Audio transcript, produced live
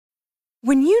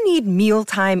When you need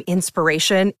mealtime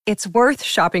inspiration, it's worth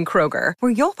shopping Kroger,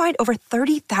 where you'll find over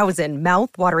 30,000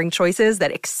 mouth-watering choices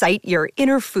that excite your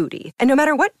inner foodie. And no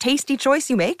matter what tasty choice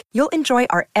you make, you'll enjoy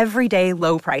our everyday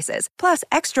low prices, plus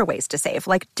extra ways to save,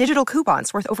 like digital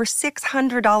coupons worth over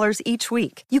 $600 each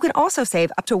week. You can also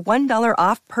save up to $1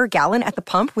 off per gallon at the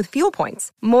pump with fuel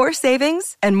points. More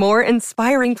savings and more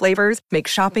inspiring flavors make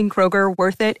shopping Kroger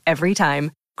worth it every time.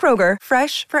 Kroger,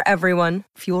 fresh for everyone.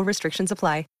 Fuel restrictions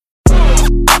apply.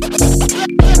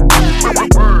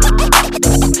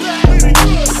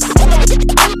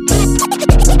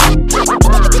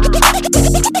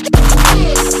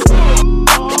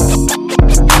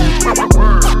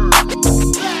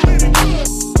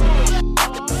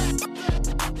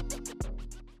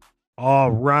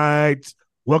 All right.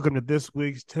 Welcome to this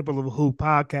week's Temple of Hoop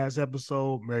podcast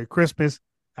episode. Merry Christmas.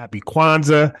 Happy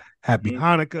Kwanzaa. Happy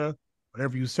Hanukkah.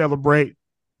 Whatever you celebrate,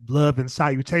 love and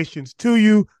salutations to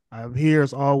you. I'm here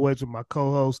as always with my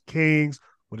co-host Kings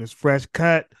with his fresh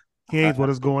cut. Kings, what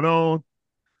is going on?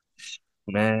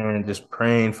 Man, just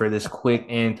praying for this quick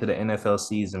end to the NFL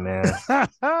season, man.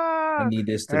 I need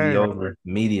this to be over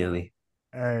immediately.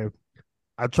 Hey,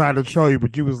 I tried to show you,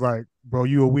 but you was like, bro,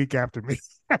 you a week after me.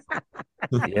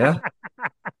 Yeah.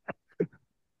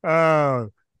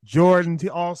 Jordan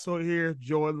also here.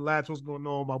 Jordan Latch, what's going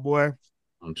on, my boy?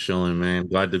 I'm chilling, man.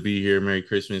 Glad to be here. Merry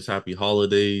Christmas, happy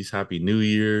holidays, happy New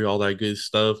Year, all that good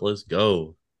stuff. Let's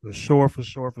go. For sure.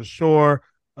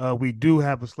 We do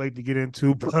have a slate to get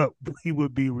into, but we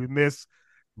would be remiss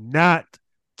not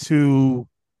to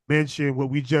mention what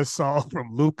we just saw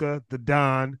from Luka the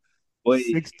Don.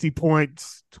 60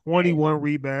 points, 21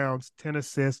 rebounds, 10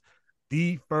 assists,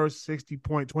 the first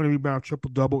 60-point, 20-rebound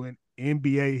triple-double in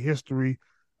NBA history.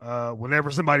 Whenever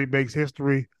somebody makes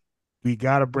history, we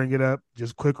got to bring it up.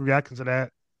 Just quick reactions to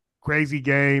that. Crazy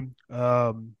game.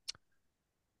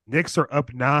 Knicks are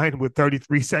up 9 with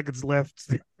 33 seconds left.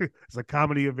 It's a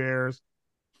comedy of errors.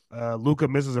 Luka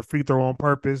misses a free throw on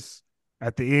purpose.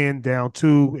 At the end, down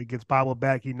 2. It gets bobbled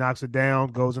back. He knocks it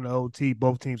down, goes into OT.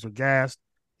 Both teams are gassed.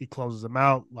 He closes them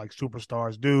out like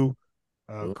superstars do.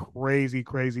 Crazy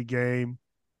game.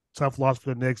 Tough loss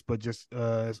for the Knicks, but just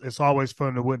it's always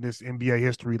fun to witness NBA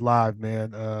history live,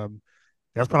 man.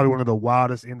 That's probably one of the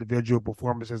wildest individual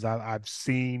performances I've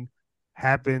seen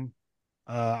happen.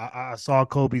 I saw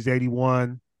Kobe's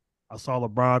 81. I saw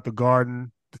LeBron at the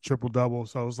Garden, the triple-double.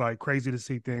 So it was like crazy to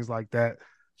see things like that.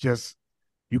 Just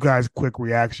you guys' quick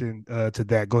reaction to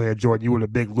that. Go ahead, Jordan. You were the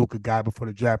big Luka guy before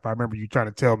the draft. I remember you trying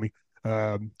to tell me.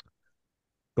 Go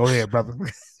ahead, brother.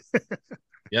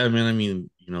 Yeah, man. I mean,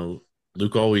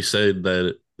 Luka always said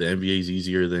that the NBA is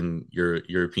easier than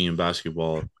European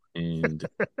basketball. And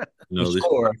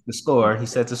the score. He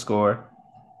set the score.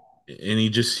 And he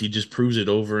just proves it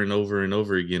over and over and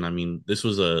over again. I mean, this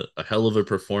was a hell of a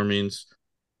performance.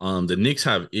 The Knicks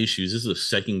have issues. This is the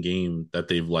second game that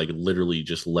they've like literally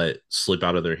just let slip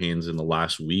out of their hands in the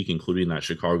last week, including that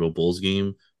Chicago Bulls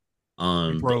game.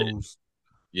 But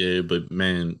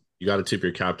man, you got to tip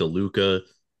your cap to Luka.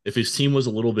 If his team was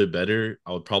a little bit better,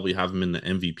 I would probably have him in the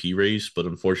MVP race. But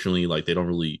unfortunately, like they don't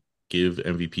really give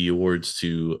MVP awards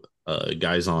to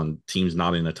guys on teams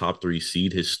not in a top 3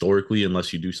 seed historically,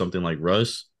 unless you do something like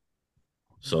Russ.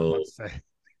 So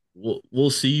we'll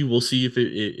see. We'll see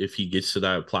if he gets to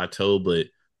that plateau. But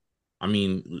I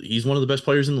mean, he's one of the best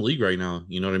players in the league right now.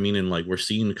 You know what I mean? And like we're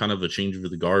seeing kind of a change of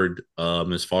the guard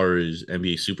as far as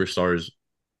NBA superstars,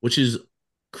 which is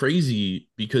crazy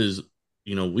because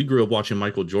we grew up watching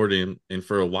Michael Jordan, and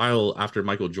for a while after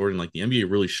Michael Jordan, like the NBA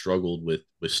really struggled with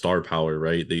star power,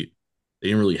 right? They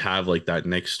didn't really have like that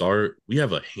next star. We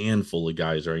have a handful of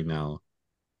guys right now.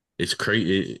 It's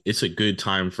crazy. It's a good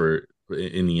time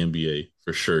in the NBA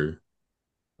for sure.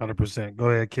 100%. Go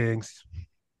ahead, Kings.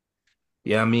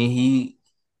 Yeah, I mean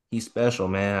he's special,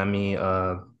 man. I mean,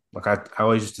 like I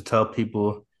always used to tell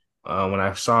people when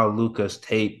I saw Luka's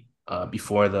tape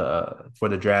before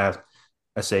the draft,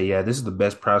 I say, yeah, this is the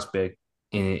best prospect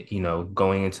in it,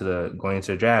 going into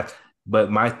the draft.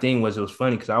 But my thing was, it was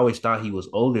funny because I always thought he was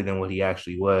older than what he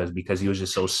actually was because he was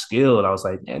just so skilled. I was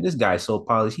like, man, this guy's so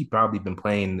polished. He probably been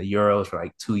playing the Euros for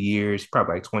like 2 years,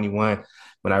 probably like 21.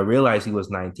 When I realized he was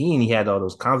 19, he had all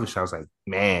those confidence. I was like,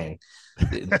 man,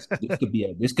 this could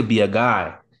be a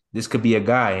guy. This could be a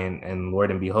guy. And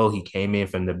Lord and behold, he came in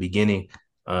from the beginning.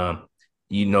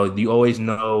 You always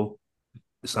know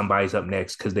somebody's up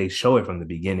next because they show it from the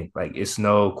beginning. Like it's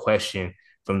no question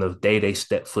from the day they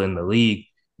step foot in the league,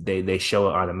 they show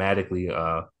it automatically.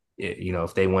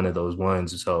 If they one of those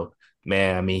ones. So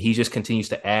man, I mean, he just continues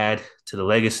to add to the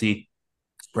legacy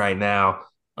right now.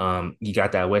 You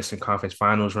got that Western Conference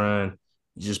Finals run.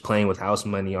 He's just playing with house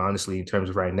money, honestly, in terms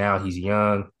of right now. He's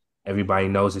young. Everybody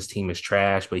knows his team is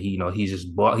trash, but he's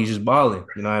just balling.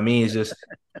 You know what I mean? It's just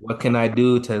what can I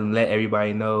do to let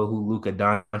everybody know who Luka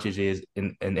Doncic is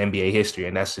in NBA history,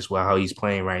 and that's just how he's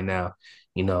playing right now.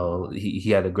 He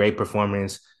had a great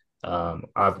performance.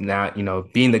 I've not,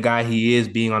 being the guy he is,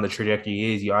 being on the trajectory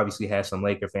he is, you obviously have some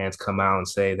Laker fans come out and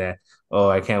say that, oh,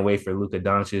 I can't wait for Luka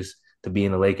Doncic to be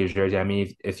in the Lakers jersey. I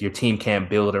mean, if your team can't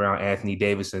build around Anthony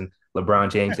Davis and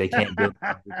LeBron James, they can't build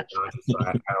around Luka Doncic. So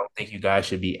I don't think you guys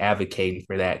should be advocating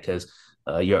for that because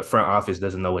your front office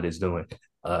doesn't know what it's doing.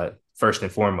 First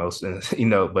and foremost, and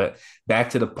but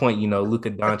back to the point, Luka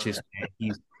Doncic,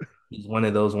 man, he's one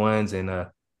of those ones, and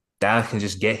that can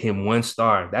just get him 1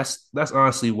 star. That's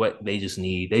honestly what they just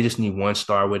need. They just need 1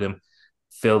 star with him,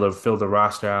 fill the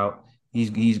roster out.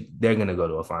 They're gonna go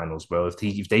to a finals, bro. If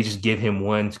they just give him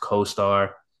one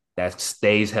co-star that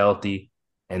stays healthy,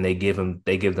 and they give them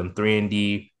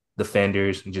 3-and-D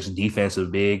defenders, just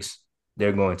defensive bigs,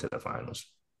 they're going to the finals.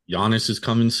 Giannis is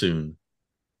coming soon.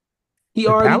 He To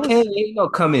already Dallas? came. He ain't no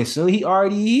coming soon. He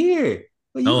already here.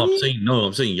 What you No, I'm mean? saying no.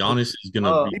 I'm saying Giannis is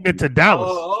gonna Oh, He be. meant to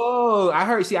Dallas. I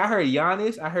heard. See, I heard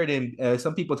Giannis. I heard him.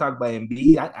 Some people talk about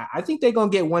Embiid. I think they're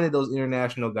gonna get one of those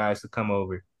international guys to come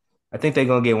over. I think they're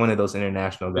gonna get one of those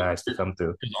international guys to come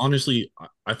through. Because honestly,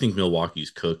 I think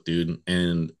Milwaukee's cooked, dude,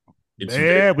 and it's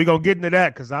very. Yeah, we're gonna get into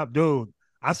that because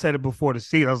I said it before the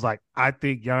season. I was like, I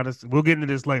think Giannis, we'll get into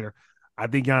this later. I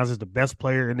think Giannis is the best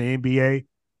player in the NBA.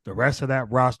 The rest of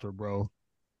that roster, bro,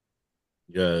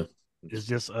 Yeah, is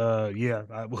just yeah,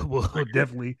 we'll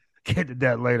definitely get to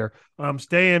that later.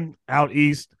 Staying out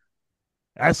east.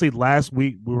 Actually, last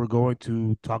week we were going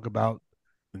to talk about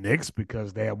the Knicks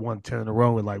because they had won 10 in a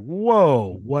row. We're like,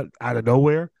 whoa, what out of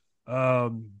nowhere?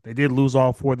 They did lose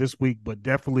all 4 this week, but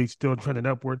definitely still trending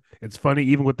upward. It's funny,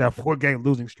 even with that 4-game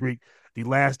losing streak, the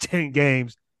last 10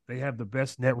 games, they have the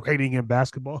best net rating in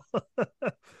basketball.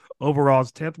 Overall,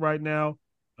 it's 10th right now.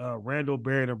 Randall,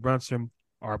 Barrett, and Brunson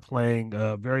are playing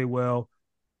very well.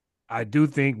 I do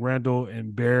think Randall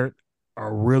and Barrett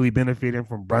are really benefiting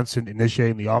from Brunson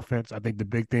initiating the offense. I think the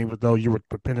big thing was though you were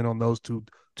dependent on those two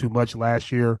too much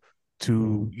last year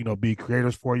to be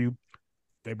creators for you.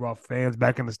 They brought fans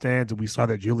back in the stands, and we saw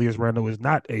that Julius Randle is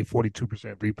not a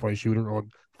 42% 3-point shooter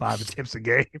on 5 attempts a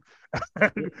game.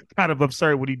 Kind of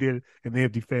absurd what he did in the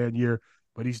empty fan year,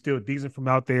 but he's still decent from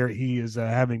out there. He is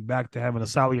having a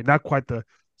solid year, not quite the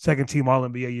second team All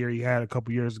NBA year he had a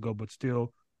couple years ago, but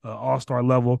still All Star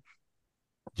level.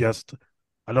 Just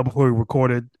I know before we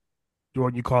recorded,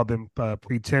 Jordan, you called them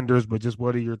pretenders, but just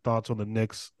what are your thoughts on the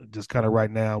Knicks? Just kind of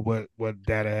right now, what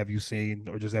data have you seen,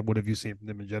 or just what have you seen from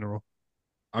them in general?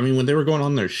 I mean, when they were going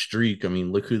on their streak, I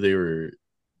mean, look who they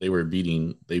were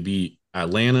beating. They beat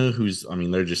Atlanta, who's I mean,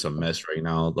 they're just a mess right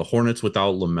now. The Hornets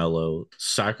without LaMelo,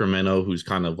 Sacramento, who's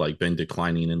kind of like been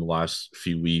declining in the last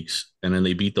few weeks, and then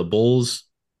they beat the Bulls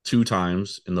 2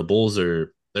 times, and the Bulls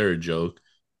they're a joke.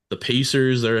 The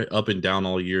Pacers, they're up and down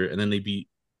all year, and then they beat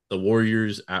the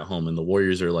Warriors at home, and the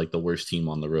Warriors are like the worst team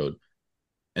on the road.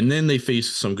 And then they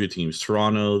face some good teams.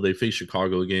 Toronto, they face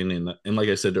Chicago again, and like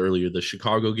I said earlier, the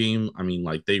Chicago game. I mean,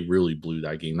 like they really blew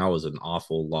that game. That was an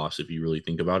awful loss if you really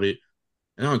think about it.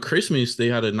 And on Christmas, they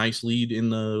had a nice lead in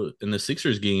the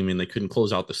Sixers game, and they couldn't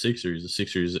close out the Sixers. The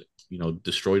Sixers,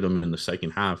 destroyed them in the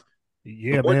second half. The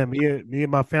Yeah, one man. Me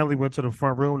and my family went to the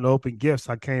front room to open gifts.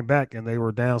 I came back and they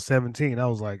were down 17. I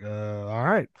was like, all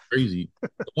right. crazy.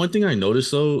 The one thing I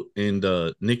noticed though, and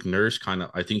Nick Nurse kind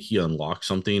of, I think he unlocked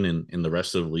something, and the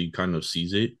rest of the league kind of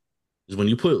sees it, is when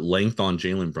you put length on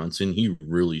Jalen Brunson, he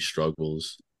really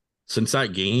struggles. Since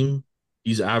that game,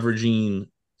 he's averaging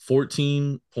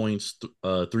 14 points,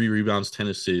 3 rebounds, 10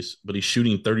 assists, but he's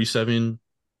shooting 37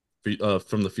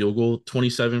 from the field goal,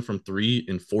 27 from three,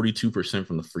 and 42%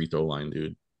 from the free throw line,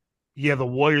 dude. Yeah, the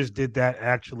Warriors did that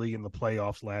actually in the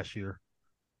playoffs last year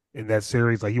in that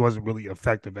series. Like he wasn't really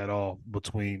effective at all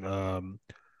between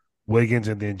Wiggins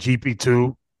and then GP2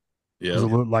 was Yeah. a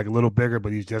little bigger,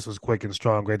 but he's just as quick and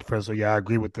strong, great defense. So yeah, I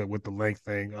agree with the length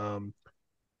thing.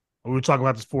 We were talking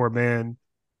about this before, man.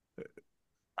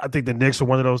 I think the Knicks are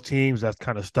one of those teams that's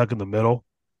kind of stuck in the middle.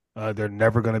 They're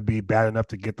never going to be bad enough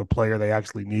to get the player they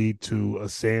actually need to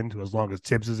ascend as long as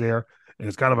Tibbs is there. And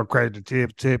it's kind of a credit to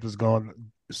Tibbs. Tibbs is going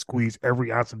to squeeze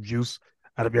every ounce of juice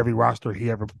out of every roster he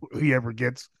ever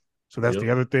gets. So that's Yep.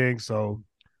 the other thing. So,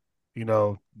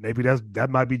 maybe that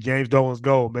might be James Dolan's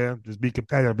goal, man. Just be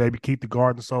competitive, maybe keep the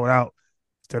garden sold out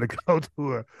instead of go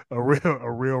to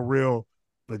a real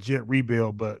legit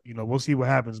rebuild. But we'll see what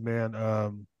happens,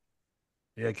 man.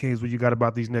 Yeah, Kings, what you got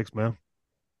about these Knicks, man?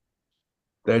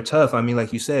 They're tough. I mean,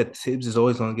 like you said, Tibbs is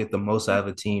always going to get the most out of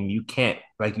a team. You can't,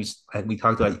 like we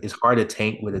talked about, it's hard to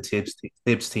tank with a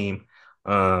Tibbs team.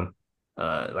 Um,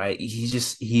 like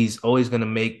he's always going to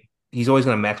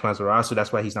maximize the roster.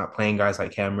 That's why he's not playing guys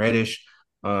like Cam Reddish,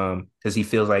 because he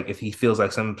feels like if he feels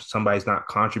like somebody's not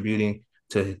contributing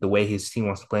to the way his team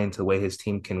wants to play and to the way his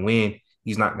team can win,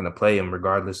 he's not going to play him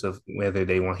regardless of whether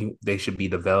they should be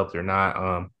developed or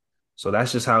not. So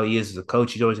that's just how he is as a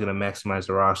coach. He's always going to maximize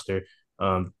the roster.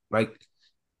 Like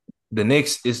the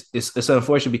Knicks it's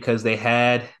unfortunate because they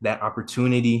had that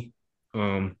opportunity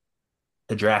to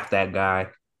draft that guy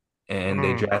and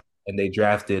they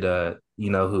drafted you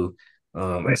know who you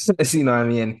know what I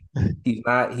mean.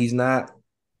 He's not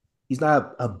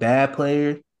a bad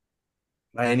player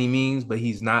by any means, but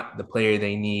he's not the player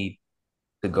they need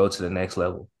to go to the next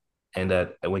level.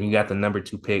 And when you got the number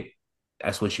 2 pick,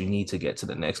 that's what you need to get to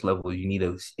the next level. You need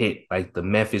to hit like the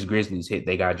Memphis Grizzlies hit.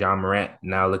 They got John Morant.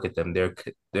 Now look at them.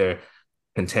 They're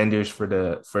contenders for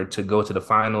to go to the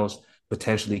finals.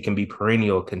 Potentially can be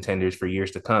perennial contenders for years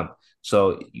to come.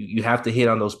 So you have to hit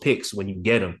on those picks when you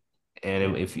get them.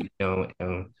 And if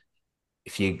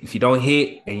if you don't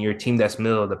hit and you're a team that's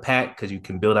middle of the pack because you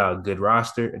can build out a good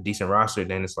roster, a decent roster,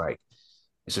 then it's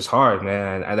just hard,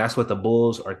 man. And that's what the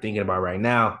Bulls are thinking about right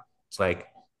now. It's like,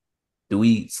 do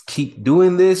we keep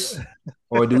doing this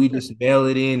or do we just mail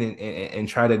it in and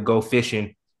try to go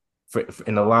fishing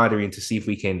in the lottery and to see if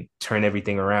we can turn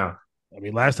everything around? I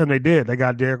mean, last time they did, they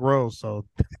got Derrick Rose. So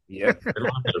yeah, They don't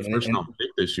have the first round pick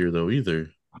this year though either.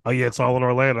 oh yeah, it's all in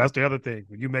Orlando. That's the other thing.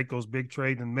 When you make those big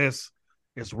trades and miss,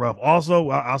 it's rough. Also,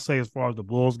 I'll say as far as the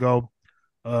Bulls go,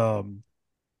 you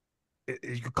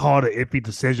could call it an iffy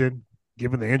decision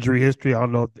given the injury history. I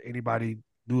don't know if anybody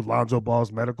knew Lonzo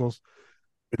Ball's medicals.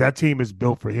 But that team is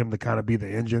built for him to kind of be the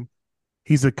engine.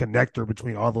 He's a connector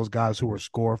between all those guys who were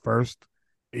score first.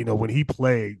 You know, when he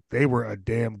played, they were a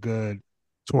damn good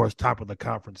towards top of the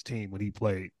conference team when he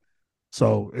played.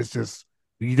 So it's just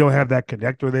you don't have that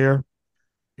connector there.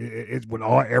 It's when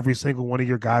every single one of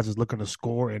your guys is looking to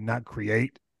score and not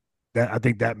create. That I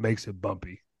think that makes it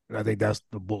bumpy, and I think that's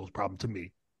the Bulls' problem to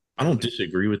me. I don't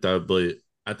disagree with that, but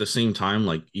at the same time,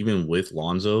 like even with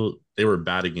Lonzo, they were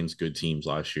bad against good teams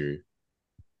last year.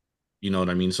 You know what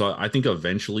I mean? So I think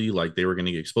eventually, like they were going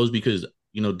to get exposed because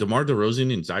DeMar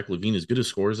DeRozan and Zach LaVine, as good as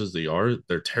scorers as they are,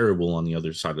 they're terrible on the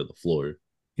other side of the floor.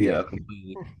 Yeah,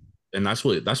 completely. And that's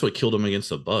what killed them against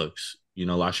the Bucks.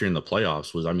 Last year in the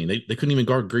playoffs was, I mean, they couldn't even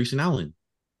guard Grayson Allen.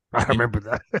 I remember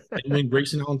that. And when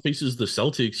Grayson Allen faces the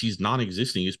Celtics, he's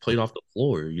non-existing. He's played off the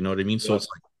floor. You know what I mean? So it's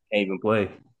like can't even play.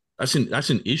 That's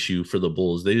an issue for the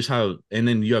Bulls. They just have, and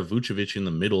then you have Vucevic in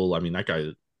the middle. I mean, that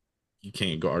guy, he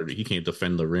can't guard. He can't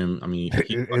defend the rim. I mean,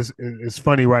 it's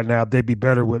funny right now. They'd be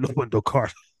better with Wendell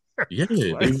Carter. Yeah,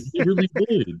 they really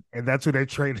would. And that's who they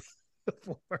traded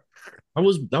for.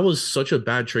 That was such a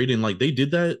bad trade, and like they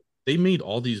did that. They made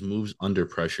all these moves under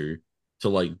pressure to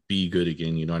like be good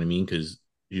again. You know what I mean? Because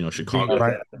Chicago,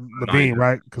 right? LaVine,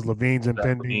 right? Because LaVine's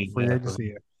impending free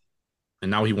agency,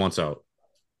 and now he wants out.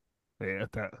 Yeah,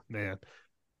 that man.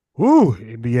 Whoo!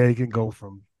 NBA can go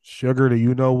from sugar to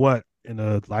you know what in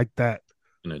a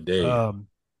day.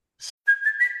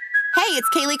 Hey, it's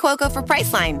Kaylee Cuoco for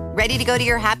Priceline. Ready to go to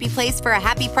your happy place for a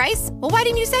happy price? Well, why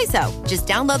didn't you say so? Just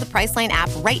download the Priceline app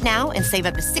right now and save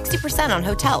up to 60% on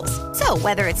hotels. So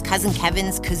whether it's Cousin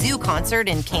Kevin's Kazoo Concert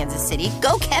in Kansas City,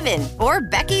 go Kevin, or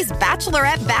Becky's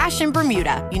Bachelorette Bash in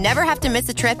Bermuda, you never have to miss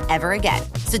a trip ever again.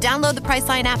 So download the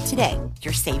Priceline app today.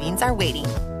 Your savings are waiting.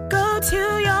 Go to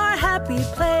your happy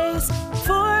place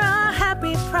for a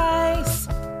happy price.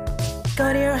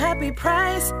 Go to your happy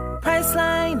price,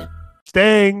 Priceline.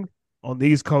 Staying on the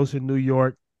East Coast in New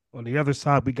York. On the other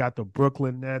side, we got the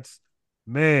Brooklyn Nets.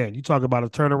 Man, you talk about a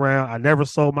turnaround. I never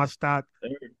sold my stock.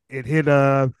 It hit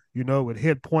it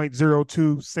hit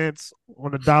 0.02 cents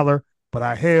on the dollar, but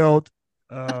I held.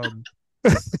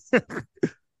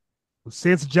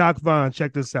 Since Jacques Vaughn,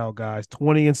 check this out, guys.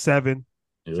 20-7.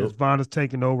 Yep. Since Vaughn has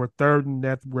taken over, third in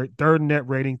net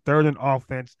rating, third in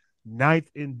offense,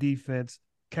 ninth in defense.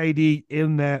 KD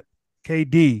in that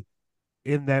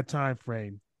time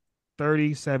frame.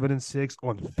 37-6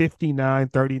 on 59,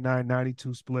 39,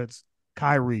 92 splits.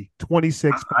 Kyrie,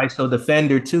 26. ISO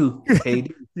defender too.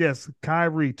 KD. Yes,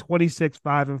 Kyrie, 26,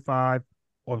 5-5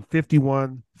 on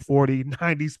 51, 40,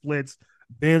 90 splits.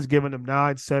 Ben's giving them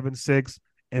 9, 7, 6,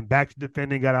 and back to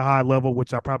defending at a high level,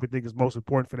 which I probably think is most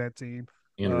important for that team.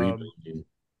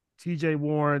 TJ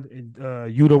Warren and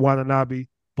Yuta Watanabe,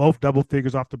 both double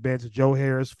figures off the bench. Joe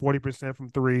Harris, 40%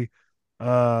 from three.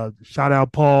 Shout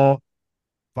out Paul.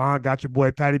 Vaughn got your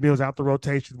boy Patty Mills out the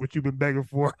rotation, which you've been begging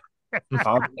for.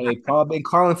 Paul been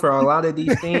calling for a lot of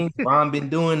these things. Ron been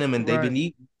doing them, and they've Right. been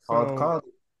eating. Paul So called.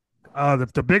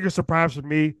 the biggest surprise for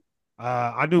me,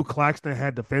 I knew Claxton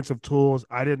had defensive tools.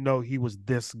 I didn't know he was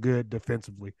this good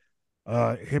defensively.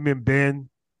 Him and Ben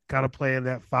kind of playing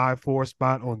that 5-4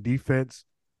 spot on defense.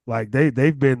 Like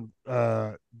they've been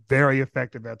very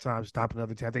effective at times stopping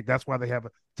other team. I think that's why they have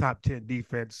a top 10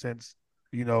 defense since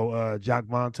Jacques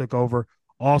Vaughn took over.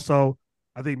 Also,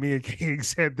 I think me and King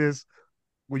said this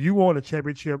when you want a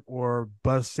championship or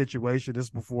bust situation. This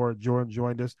before Jordan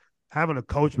joined us, having a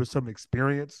coach with some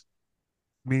experience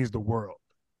means the world.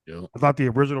 Yeah. I thought the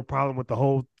original problem with the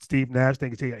whole Steve Nash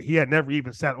thing is he had never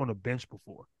even sat on a bench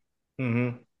before.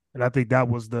 Mm-hmm. And I think that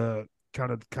was the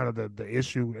kind of the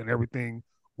issue, and everything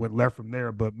went left from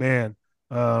there. But man,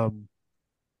 tell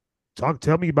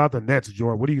me about the Nets,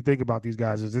 Jordan. What do you think about these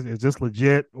guys? Is this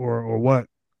legit or what?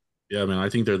 Yeah, man, I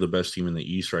think they're the best team in the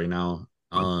East right now.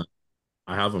 I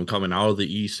have them coming out of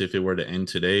the East if it were to end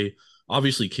today.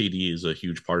 Obviously, KD is a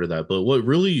huge part of that, but what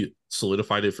really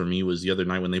solidified it for me was the other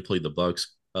night when they played the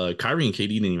Bucks. Kyrie and KD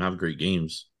didn't even have great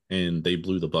games, and they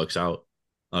blew the Bucks out.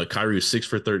 Kyrie was 6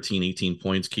 for 13, 18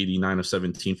 points. KD 9 of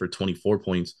 17 for 24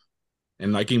 points,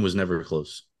 and that game was never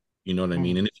close. You know what I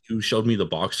mean? And if you showed me the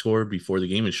box score before the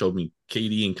game and showed me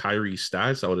KD and Kyrie's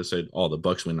stats, I would have said, "Oh, the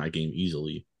Bucks win that game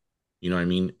easily." You know what I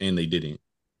mean? And they didn't.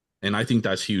 And I think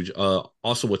that's huge.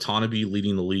 Also, Watanabe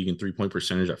leading the league in 3-point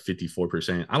percentage at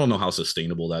 54%. I don't know how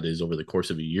sustainable that is over the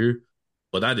course of a year,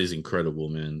 but that is incredible,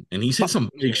 man. And he's hit some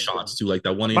big shots too, like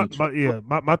that one.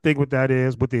 My thing with that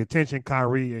is with the attention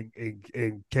Kyrie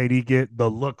and KD get, the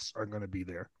looks are going to be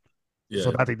there. Yeah.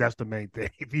 So I think that's the main thing.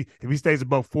 If he stays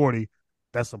above 40,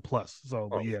 that's a plus. So,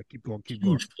 but yeah, keep going.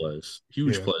 Huge plus.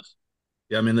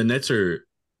 Yeah, I mean, the Nets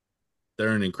they're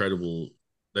on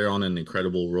an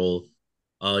incredible roll.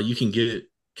 You can get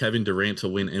Kevin Durant to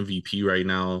win MVP right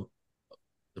now,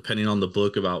 depending on the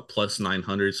book, about plus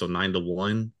 900, so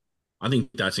 9-1. I think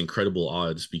that's incredible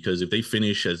odds because if they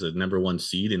finish as a number one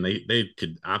seed, and they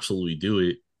could absolutely do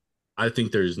it, I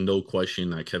think there's no question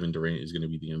that Kevin Durant is going to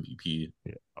be the MVP.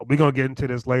 Yeah. We're going to get into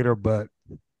this later, but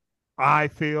I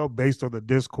feel based on the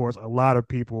discourse, a lot of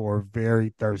people are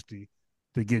very thirsty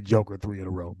to get Joker 3 in a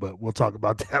row, but we'll talk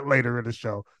about that later in the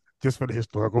show just for the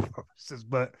historical purposes.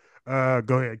 But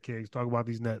go ahead, Kings. Talk about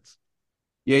these Nets.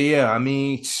 Yeah. I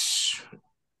mean,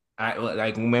 I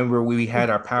like remember we had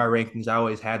our power rankings. I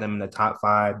always had them in the top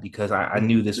 5 because I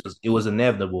knew it was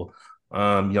inevitable.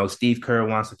 Steve Kerr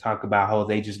wants to talk about how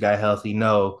they just got healthy.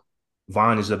 No,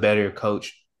 Vaughn is a better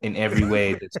coach in every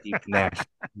way than Steve Nash.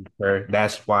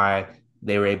 That's why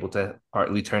they were able to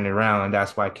partly turn it around, and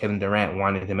that's why Kevin Durant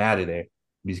wanted him out of there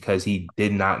because he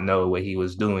did not know what he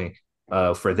was doing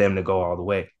for them to go all the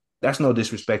way. That's no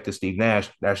disrespect to Steve Nash.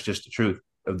 That's just the truth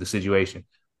of the situation.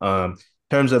 In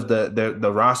terms of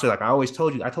the roster, like I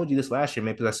told you this last year,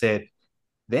 maybe because I said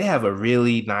they have a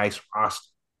really nice roster.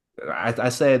 I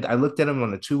said I looked at them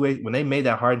on the two-way when they made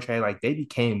that Harden trade, like they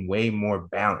became way more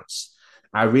balanced.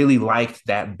 I really liked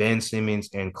that Ben Simmons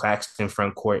and Claxton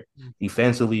front court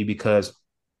defensively because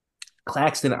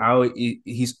Claxton,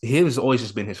 he's always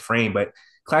just been his frame, but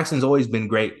Claxton's always been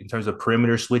great in terms of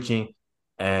perimeter switching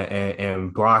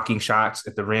and blocking shots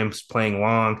at the rims, playing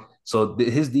long. So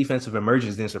his defensive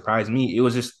emergence didn't surprise me. It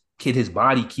was just could his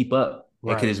body keep up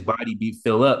and could his body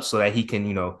fill up so that he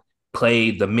can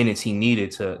play the minutes he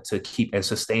needed to keep and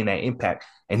sustain that impact.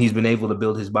 And he's been able to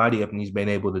build his body up, and he's been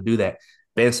able to do that.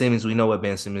 Ben Simmons, we know what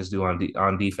Ben Simmons do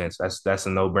on defense. That's a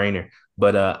no-brainer.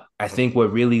 But I think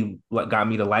what really got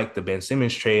me to like the Ben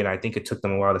Simmons trade, I think it took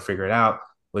them a while to figure it out,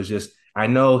 was just I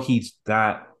know he's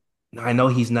not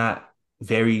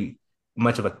very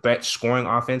much of a threat scoring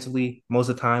offensively most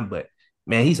of the time, but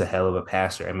man, he's a hell of a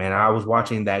passer. And man, I was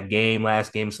watching that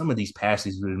last game, some of these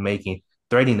passes he was making,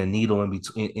 threading the needle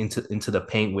into the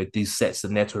paint with these sets the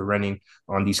Nets were running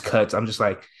on these cuts. I'm just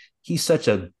like, he's such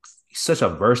a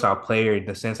versatile player in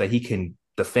the sense that he can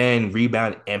defend,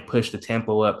 rebound, and push the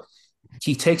tempo up.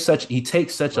 He takes such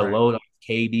a load on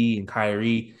KD and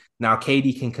Kyrie. Now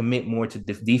KD can commit more to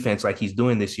defense like he's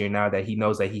doing this year now that he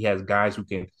knows that he has guys who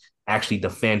can actually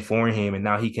defend for him, and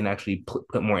now he can actually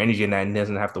put more energy in that and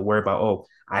doesn't have to worry about, oh,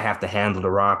 I have to handle the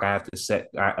rock, I have to set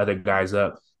other guys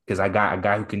up because I got a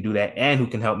guy who can do that and who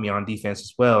can help me on defense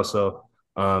as well. So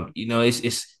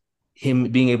it's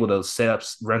him being able to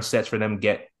run sets for them,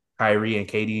 get Kyrie and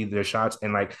KD their shots,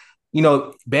 and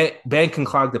Ben can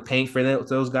clog the paint for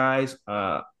those guys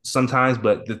sometimes,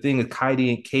 but the thing is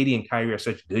KD and Kyrie are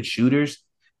such good shooters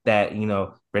that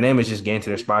for them it's just getting to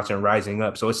their spots and rising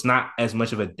up. So it's not as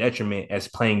much of a detriment as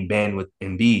playing Ben with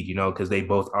Embiid, because they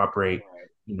both operate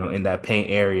in that paint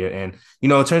area. And, in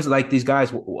terms of like these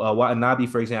guys, Watanabe,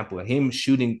 for example, him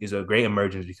shooting is a great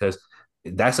emergence because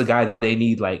that's a guy that they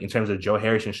need, like in terms of Joe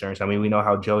Harris insurance. I mean, we know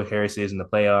how Joe Harris is in the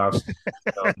playoffs,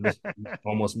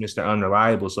 almost Mr.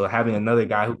 Unreliable. So having another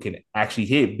guy who can actually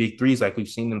hit big threes like we've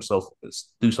seen them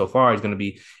do so far is going to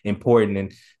be important.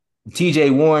 And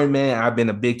TJ Warren, man, I've been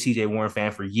a big TJ Warren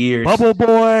fan for years. Bubble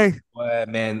boy,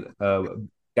 man,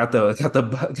 got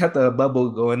the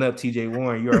bubble going up. TJ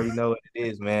Warren, you already know what it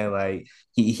is, man. Like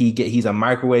he's a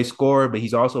microwave scorer, but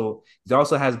he also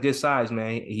has good size,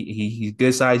 man. He's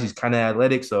good size. He's kind of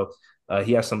athletic, so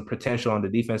he has some potential on the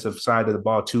defensive side of the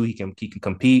ball too. He can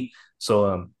compete.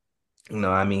 So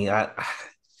I mean, I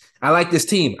like this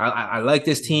team. I like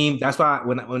this team. That's why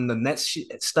when the Nets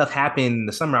stuff happened in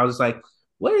the summer, I was just like,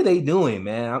 what are they doing,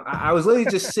 man? I was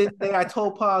literally just sitting there. I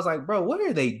told Paul, I was like, bro, what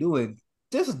are they doing?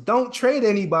 Just don't trade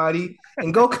anybody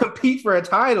and go compete for a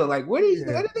title. Like, what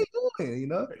are they doing?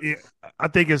 Yeah, I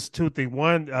think it's two things.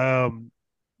 One,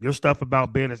 your stuff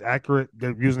about Ben is accurate.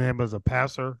 They're using him as a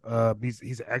passer.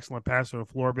 He's an excellent passer in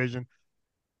floor vision.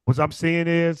 What I'm seeing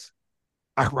is,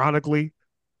 ironically,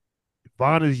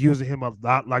 Vaughn is using him a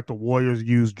lot like the Warriors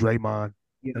use Draymond,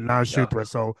 the non-shoot threat.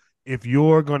 So if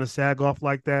you're going to sag off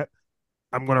like that,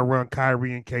 I'm going to run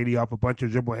Kyrie and KD off a bunch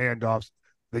of dribble handoffs.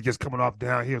 They're just coming off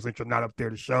downhill since you're not up there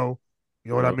to show. You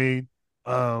know what I mean?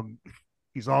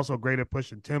 He's also great at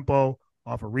pushing tempo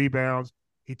off of rebounds.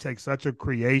 He takes such a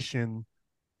creation,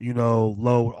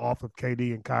 load off of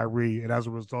KD and Kyrie. And as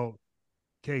a result,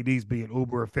 KD's being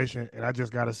uber efficient. And I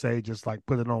just got to say, just like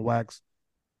put it on wax,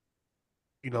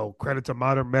 credit to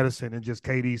modern medicine and just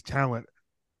KD's talent.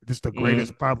 Just the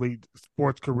greatest probably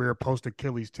sports career post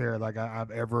Achilles tear like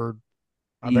I've ever.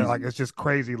 Like it's just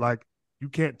crazy. Like you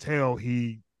can't tell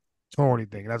he tore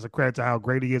anything. And that's a credit to how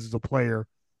great he is as a player,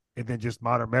 and then just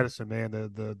modern medicine, man.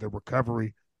 The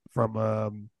recovery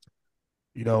from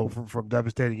from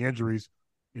devastating injuries.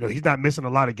 He's not missing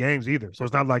a lot of games either. So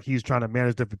it's not like he's trying to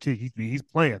manage the fatigue. He's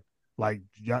playing. Like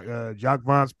Jacques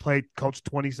Vaughn's coached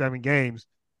 27 games.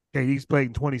 Okay, he's played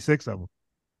in 26 of them.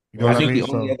 I think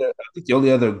the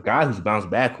only other guy who's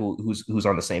bounced back who's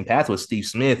on the same path was Steve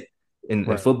Smith in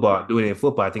football, doing it in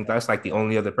football. I think that's like the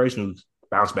only other person who's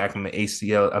bounced back from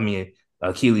the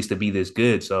Achilles to be this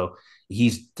good. So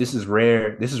this is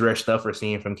rare. This is rare stuff we're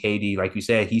seeing from KD. Like you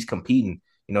said, he's competing.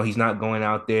 He's not going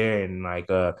out there and like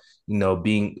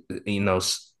being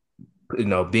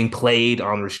being played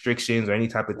on restrictions or any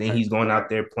type of thing. He's going out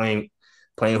there playing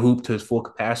hoop to his full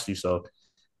capacity. So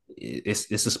it's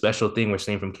a special thing we're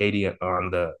seeing from KD on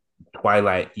the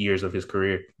twilight years of his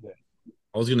career.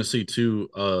 I was gonna say too,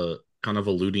 kind of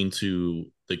alluding to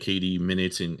the KD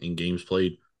minutes and games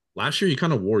played. Last year, he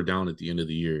kind of wore down at the end of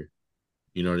the year.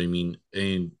 You know what I mean?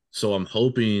 And so I'm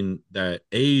hoping that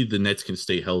the Nets can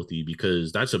stay healthy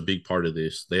because that's a big part of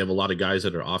this. They have a lot of guys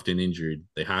that are often injured.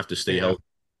 They have to stay healthy.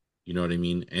 You know what I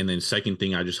mean? And then second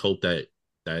thing, I just hope that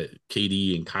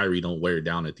KD and Kyrie don't wear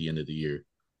down at the end of the year.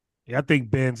 Yeah, I think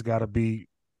Ben's got to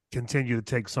continue to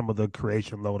take some of the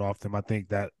creation load off them. I think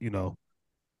that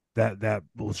that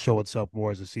will show itself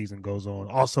more as the season goes on.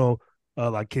 Also,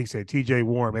 like King said, TJ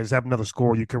Warren, man, just have another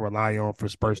scorer you can rely on for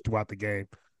Spurs throughout the game.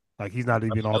 Like he's not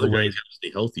even all the way. He's got to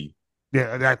stay healthy.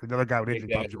 Yeah, exactly. Another guy with injury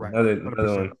problems. You're right.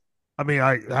 Another one. I mean,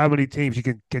 how many teams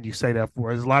can you say that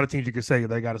for? There's a lot of teams you can say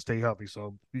they got to stay healthy.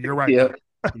 So you're right. Yeah.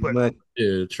 But,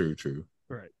 yeah, true.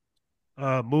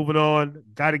 Right. Moving on.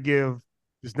 Got to give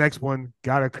this next one.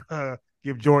 Got to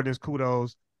give Jordan his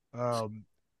kudos.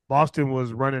 Boston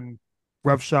was running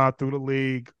roughshod through the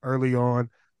league early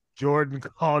on. Jordan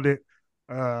called it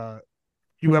a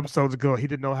few episodes ago. He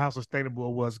didn't know how sustainable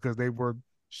it was because they were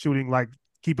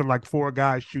keeping like four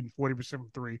guys shooting 40% from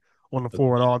three on the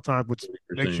floor at all times, which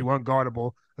makes you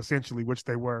unguardable, essentially, which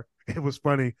they were. It was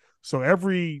funny. So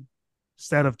every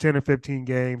set of 10 or 15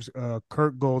 games,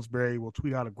 Kirk Goldsberry will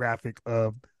tweet out a graphic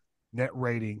of net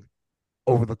rating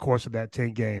over the course of that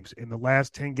 10 games. In the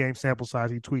last 10-game sample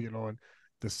size he tweeted on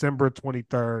December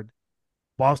 23rd,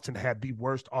 Boston had the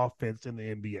worst offense in the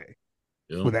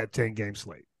NBA with that 10-game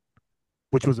slate,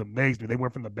 which was amazing. They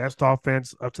went from the best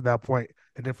offense up to that point,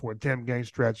 and then for a 10-game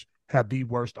stretch, had the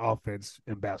worst offense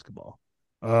in basketball.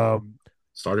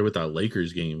 Started with that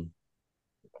Lakers game.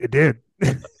 It did.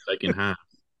 Second half.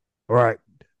 All right.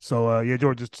 So,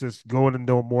 George, just going and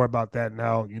knowing more about that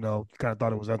now, kind of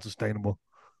thought it was unsustainable.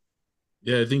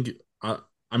 Yeah, I think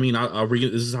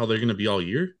this is how they're going to be all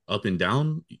year, up and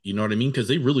down. You know what I mean? Because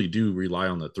they really do rely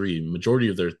on the three. Majority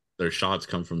of their shots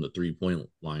come from the 3-point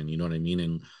line. You know what I mean?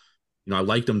 And I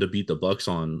like them to beat the Bucks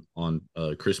on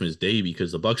Christmas Day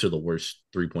because the Bucks are the worst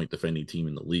 3-point defending team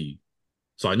in the league.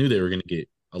 So I knew they were going to get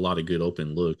a lot of good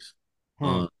open looks.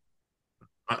 Uh,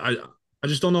 I I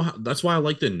just don't know how. That's why I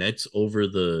like the Nets over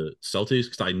the Celtics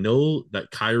because I know that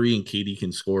Kyrie and KD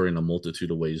can score in a multitude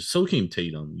of ways. So can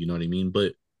Tatum. You know what I mean?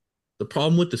 But the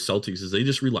problem with the Celtics is they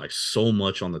just rely so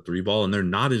much on the three ball, and they're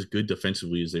not as good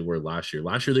defensively as they were last year.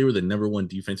 Last year, they were the number one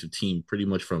defensive team pretty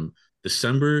much from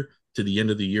December to the end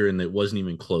of the year, and it wasn't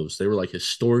even close. They were like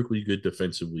historically good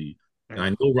defensively. And I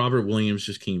know Robert Williams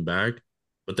just came back,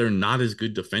 but they're not as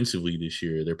good defensively this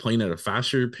year. They're playing at a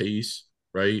faster pace,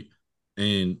 right?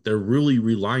 And they're really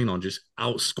relying on just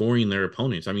outscoring their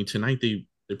opponents. I mean, tonight they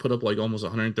put up like almost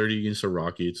 130 against the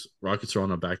Rockets. Rockets are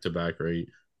on a back to back, right?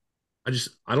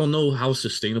 I don't know how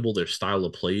sustainable their style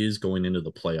of play is going into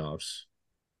the playoffs.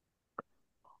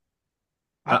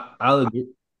 I'll agree.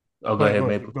 Oh, go ahead,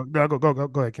 babe.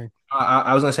 Go ahead, King.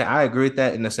 I was gonna say I agree with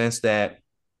that in the sense that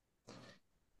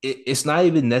it's not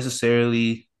even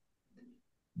necessarily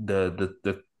the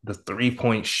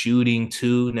 3-point shooting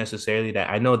too necessarily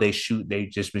that I know they've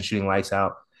just been shooting lights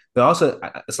out, but also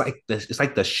it's like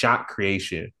the shot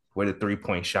creation where the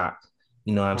 3-point shot.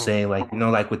 You know what I'm saying? Like,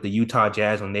 like with the Utah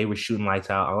Jazz when they were shooting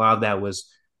lights out, a lot of that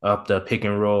was up the pick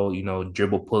and roll,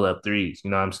 dribble pull up threes.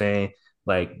 You know what I'm saying?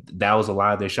 Like that was a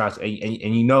lot of their shots.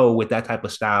 And with that type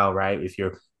of style, right? If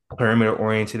you're perimeter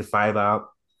oriented 5-out,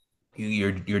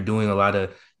 you're doing a lot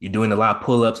of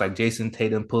pull ups like Jason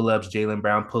Tatum pull ups, Jaylen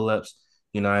Brown pull ups.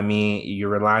 You know what I mean? You're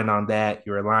relying on that.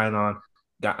 You're relying on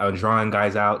drawing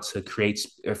guys out to create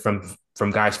from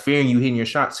guys fearing you hitting your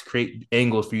shots to create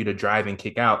angles for you to drive and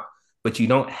kick out. But you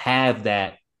don't have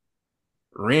that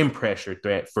rim pressure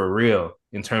threat for real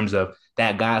in terms of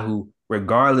that guy who,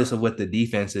 regardless of what the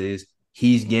defense is,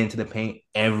 he's getting to the paint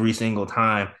every single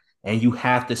time. And you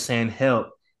have to send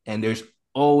help. And there's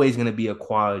always going to be a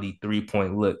quality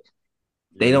 3-point look.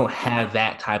 They don't have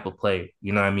that type of play.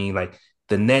 You know what I mean? Like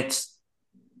the Nets,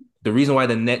 the reason why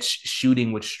the Nets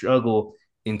shooting would struggle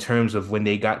in terms of when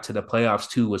they got to the playoffs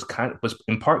too was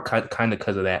in part kind of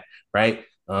because of that, right?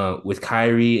 With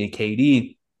Kyrie and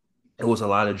KD, it was a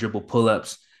lot of dribble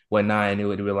pull-ups, whatnot, and it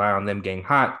would rely on them getting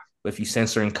hot. But if you send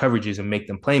certain coverages and make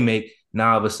them play make,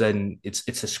 now all of a sudden it's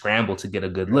a scramble to get a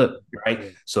good look,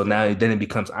 right? So now then it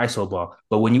becomes ISO ball.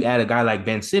 But when you add a guy like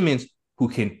Ben Simmons who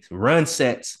can run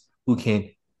sets, who can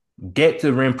get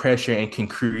to rim pressure and can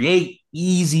create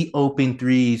easy open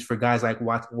threes for guys like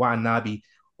Watanabe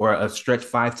or a stretch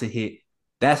 5 to hit,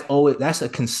 that's a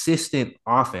consistent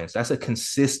offense. That's a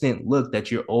consistent look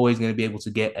that you're always going to be able to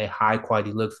get a high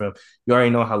quality look from. You already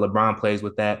know how LeBron plays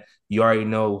with that. You already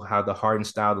know how the Harden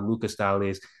style, the Luka style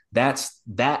is. That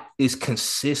is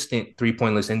consistent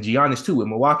 3-point list. And Giannis too with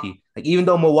Milwaukee. Like even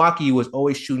though Milwaukee was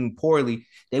always shooting poorly,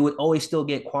 they would always still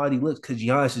get quality looks because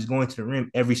Giannis is going to the rim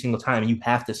every single time, and you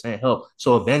have to send help.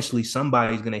 So eventually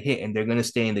somebody's going to hit, and they're going to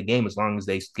stay in the game as long as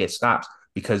they get stops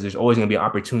because there's always going to be an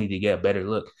opportunity to get a better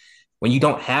look. When you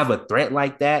don't have a threat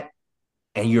like that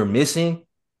and you're missing,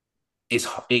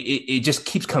 it just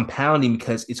keeps compounding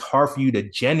because it's hard for you to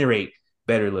generate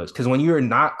better looks. Because when you're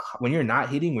not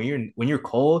hitting, when you're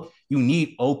cold, you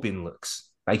need open looks.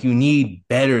 Like you need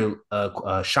better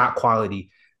shot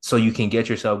quality so you can get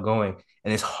yourself going.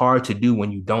 And it's hard to do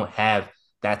when you don't have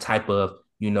that type of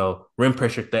rim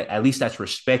pressure that at least that's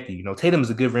respected. Tatum is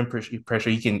a good rim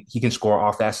pressure. He can score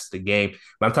off that's the game.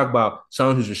 But I'm talking about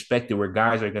someone who's respected where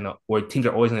teams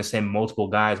are always gonna send multiple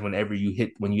guys whenever you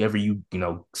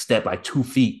step like 2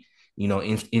 feet,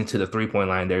 into the 3-point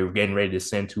line, they're getting ready to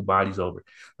send 2 bodies over.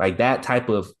 Like that type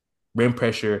of rim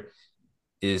pressure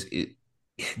is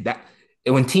that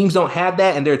when teams don't have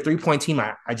that and they're a 3-point team,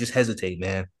 I just hesitate,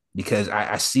 man, because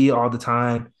I see it all the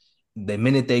time. The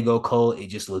minute they go cold, it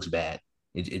just looks bad.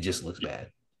 It just looks bad.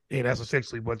 Yeah, that's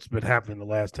essentially what's been happening the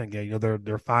last 10 games. They're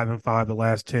 5-5 the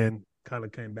last 10, kind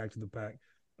of came back to the pack.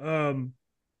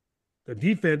 The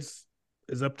defense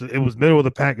is it was middle of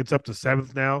the pack. It's up to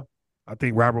 7th now. I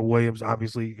think Robert Williams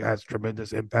obviously has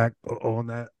tremendous impact on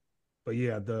that. But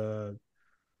yeah,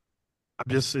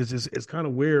 it's kind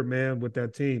of weird, man, with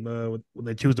that team when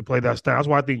they choose to play that style. That's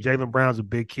why I think Jaylen Brown's a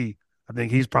big key. I think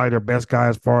he's probably their best guy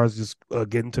as far as just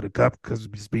getting to the cup because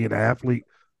he's being an athlete.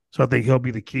 So I think he'll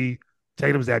be the key.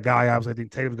 Tatum's that guy. Obviously, I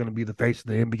think Tatum's going to be the face of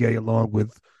the NBA along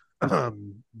with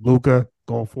Luka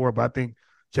going forward. But I think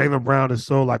Jaylen Brown is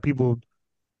so like people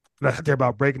out there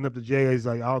about breaking up the Jays.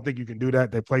 Like I don't think you can do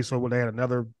that. They play so well. They had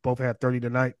both had 30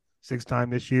 tonight, 6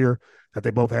 times this year that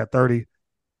they both had 30.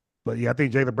 But yeah, I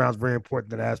think Jaylen Brown's very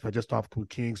important in that aspect, just off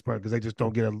King's part because they just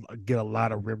don't get a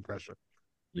lot of rim pressure.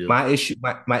 Yeah. My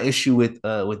issue with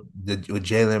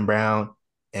Jaylen Brown.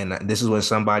 And this is when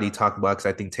somebody talked about, because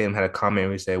I think Tatum had a comment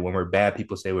where he said, when we're bad,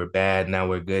 people say we're bad. Now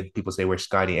we're good. People say we're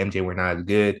Scotty MJ. We're not as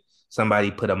good.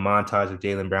 Somebody put a montage of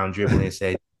Jaylen Brown dribbling and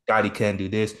said, Scotty couldn't do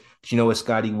this. But you know what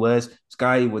Scotty was?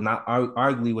 Scotty was not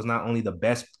arguably was not only the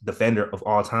best defender of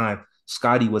all time.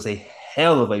 Scotty was a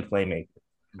hell of a playmaker.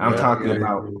 I'm talking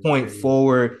about point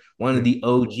forward, one of the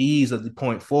OGs of the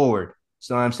point forward.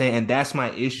 So I'm saying, and that's my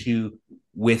issue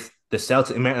with the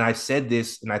Celtics. And I said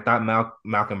this, and I thought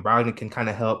Malcolm Brogdon can kind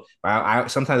of help. But I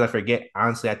sometimes I forget.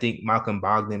 Honestly, I think Malcolm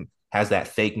Brogdon has that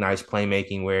fake nice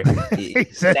playmaking where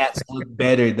stats look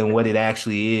better than what it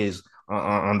actually is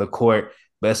on the court.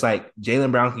 But it's like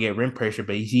Jaylen Brown can get rim pressure,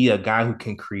 but is he a guy who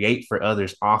can create for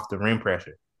others off the rim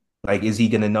pressure? Like, is he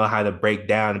going to know how to break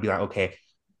down and be like, okay,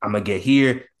 I'm going to get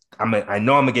here. I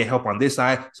know I'm going to get help on this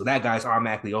side. So that guy's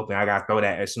automatically open. I got to throw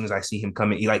that as soon as I see him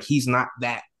coming. He's not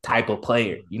that type of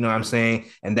player. You know what I'm saying?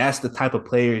 And that's the type of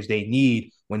players they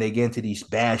need when they get into these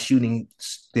bad shooting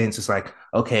stints. It's like,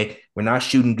 okay, we're not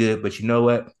shooting good, but you know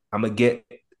what? I'm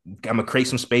gonna create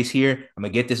some space here. I'm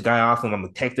gonna get this guy off him. I'm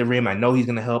gonna take the rim. I know he's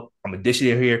gonna help. I'm gonna dish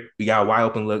it here. We got a wide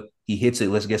open look. He hits it.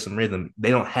 Let's get some rhythm. They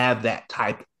don't have that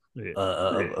type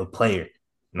of player.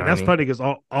 You know and that's funny because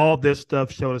all this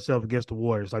stuff showed itself against the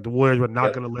Warriors. Like the Warriors were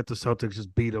not going to let the Celtics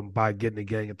just beat them by getting the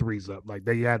gang of threes up. Like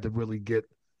they had to really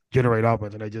generate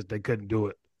offense, and they couldn't do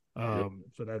it.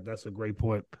 So that's a great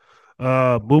point.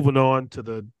 Moving on to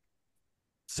the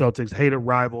Celtics' hated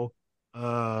rival,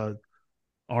 our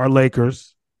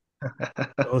Lakers.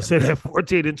 Sitting at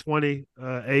 14-20,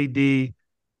 AD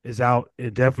is out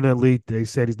indefinitely. They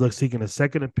said he's seeking a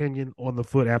second opinion on the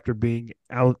foot after being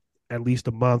out at least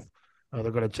a month. They're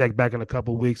going to check back in a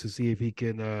couple of weeks to see if he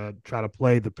can try to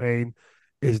play. The pain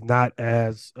is not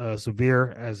as severe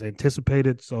as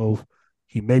anticipated, so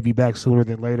he may be back sooner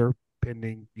than later,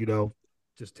 pending,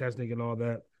 just testing and all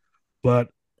that. But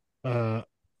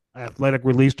Athletic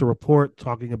released a report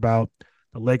talking about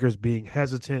the Lakers being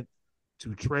hesitant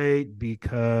to trade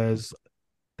because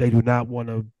they do not want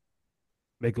to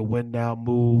make a win-now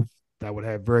move that would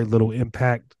have very little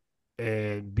impact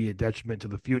and be a detriment to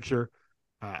the future.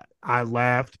 I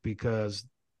laughed because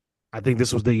I think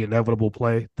this was the inevitable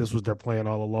play. This was their plan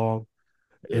all along.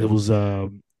 It was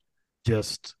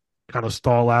just kind of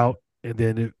stall out, and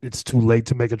then it's too late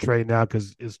to make a trade now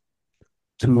because it's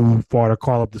too far to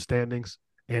call up the standings,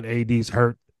 and AD's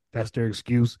hurt. That's their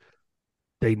excuse.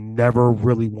 They never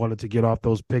really wanted to get off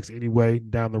those picks anyway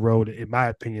down the road. In my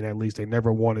opinion, at least, they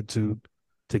never wanted to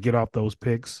get off those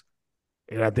picks,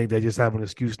 and I think they just have an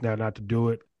excuse now not to do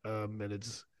it. And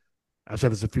I've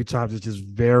said this a few times, it's just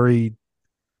very,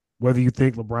 whether you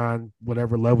think LeBron,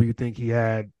 whatever level you think he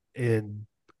had in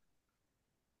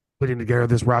putting together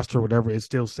this roster or whatever, it's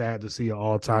still sad to see an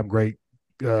all-time great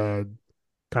kind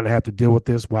of have to deal with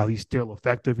this while he's still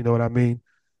effective, you know what I mean?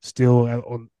 Still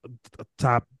on a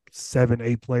top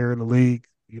 7-8 player in the league,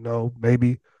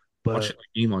 maybe. But watching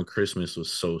the game on Christmas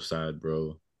was so sad,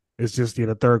 bro. It's just,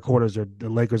 the third quarters are the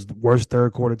Lakers' worst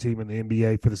third quarter team in the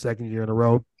NBA for the second year in a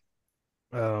row.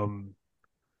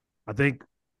 I think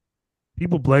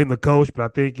people blame the coach, but I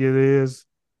think it is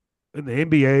in the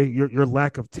NBA, your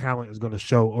lack of talent is going to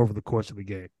show over the course of the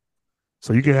game.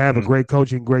 So you can have a great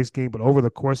coaching, great scheme, but over the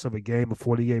course of a game of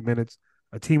 48 minutes,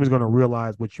 a team is going to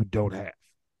realize what you don't have.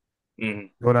 You know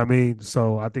what I mean?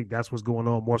 So I think that's what's going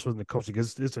on more so than the coaching.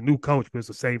 It's a new coach, but it's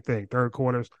the same thing. Third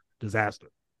quarters, disaster.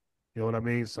 You know what I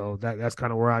mean? So that's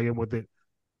kind of where I am with it.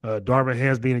 Darvin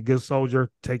Ham's being a good soldier,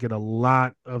 taking a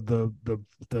lot of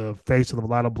the face of a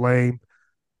lot of blame,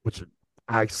 which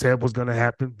I said was going to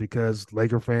happen because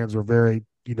Laker fans are very,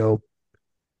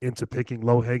 into picking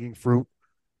low-hanging fruit.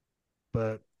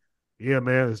 But, yeah,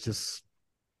 man, it's just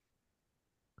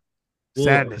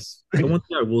sadness. The one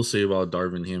thing I will say about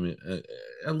Darvin Ham,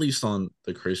 at least on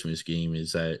the Christmas game,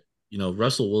 is that,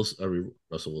 Russell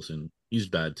Wilson, he's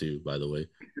bad too, by the way.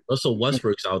 Russell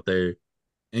Westbrook's out there,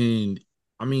 and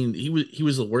I mean, he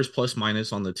was the worst plus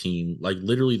minus on the team. Like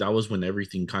literally, that was when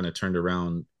everything kind of turned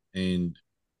around, and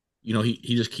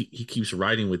he keeps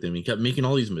riding with him. He kept making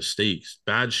all these mistakes,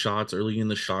 bad shots early in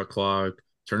the shot clock,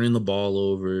 turning the ball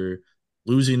over,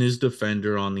 losing his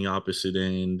defender on the opposite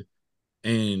end,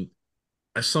 and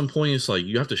at some point, it's like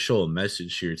you have to show a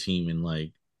message to your team and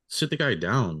like sit the guy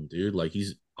down, dude. Like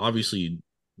he's obviously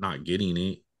not getting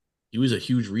it. He was a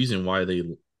huge reason why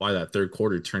that third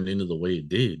quarter turned into the way it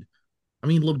did. I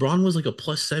mean, LeBron was like a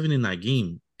 +7 in that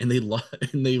game, and they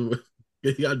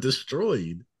got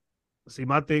destroyed. See,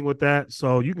 my thing with that,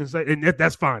 so you can say, and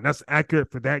that's fine. That's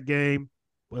accurate for that game.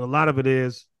 But a lot of it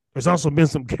is, there's also been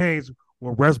some games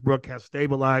where Westbrook has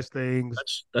stabilized things.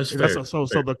 That's fair. So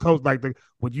the coach,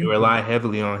 when you rely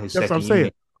heavily on his that's second what I'm saying.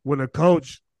 unit. When a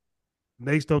coach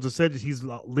makes those decisions, he's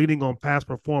leaning on past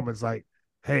performance. Like,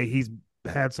 hey, he's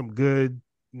had some good,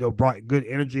 brought good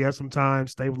energy at some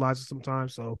times, stabilizes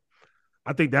sometimes. So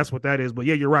I think that's what that is. But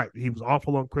yeah, you're right. He was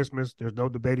awful on Christmas. There's no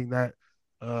debating that.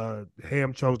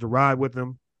 Ham chose to ride with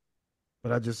him,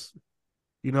 but I just,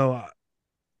 you know,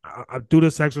 I do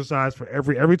this exercise for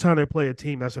every time they play a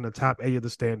team that's in the top 8 of the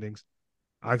standings.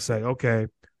 I say, okay,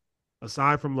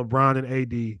 aside from LeBron and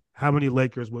AD, how many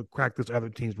Lakers would crack this other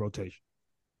team's rotation?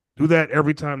 Do that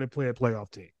every time they play a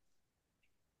playoff team.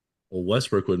 Well,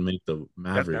 Westbrook would make the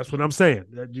Mavericks. That's what I'm saying.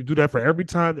 You do that for every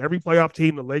time, every playoff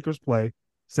team the Lakers play.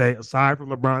 Say, aside from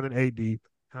LeBron and AD,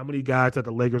 how many guys that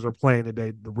the Lakers are playing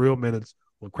today, the real minutes,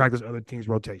 will crack this other team's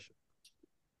rotation?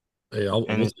 Hey, I'll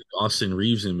take Austin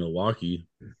Reeves in Milwaukee.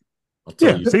 I'll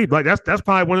tell you. See, like that's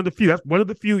probably one of the few. That's one of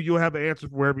the few you'll have an answer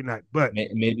for every night. But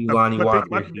maybe Lonnie Walker.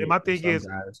 My thing is,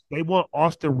 they want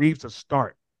Austin Reeves to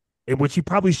start, and which he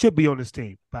probably should be on this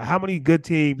team. But how many good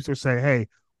teams are saying, "Hey,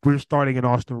 we're starting in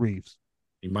Austin Reeves"?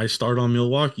 He might start on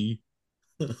Milwaukee.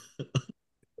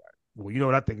 Well, you know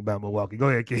what I think about Milwaukee. Go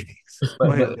ahead, Kings.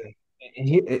 Go ahead.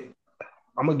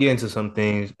 I'm gonna get into some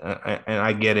things, and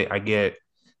I get it. I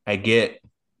get.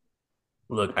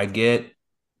 Look, I get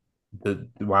the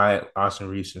why Austin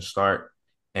Reeves should start,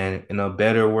 and in a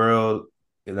better world,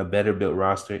 in a better built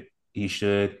roster, he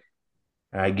should.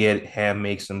 And I get Ham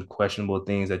makes some questionable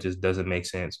things that just doesn't make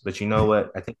sense. But you know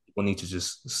what? I think people need to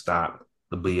just stop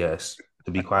the BS.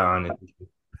 To be quite honest,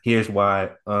 here's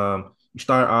why. You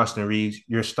start Austin Reeves,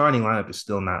 your starting lineup is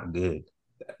still not good.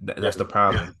 That's the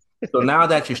problem. So now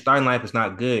that your starting lineup is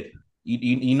not good,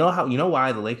 you know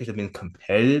why the Lakers have been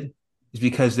competitive is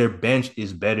because their bench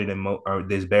is better than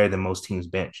most teams'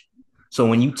 bench. So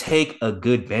when you take a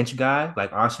good bench guy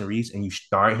like Austin Reeves and you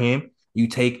start him, you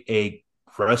take a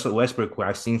Russell Westbrook, who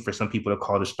I've seen for some people to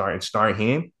call to start and start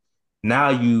him. Now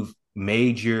you've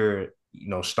made your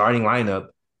starting lineup.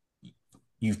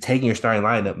 You've taken your starting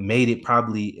lineup, made it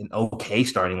probably an okay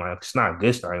starting lineup. It's not a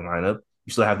good starting lineup.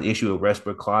 You still have the issue of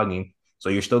Westbrook clogging, so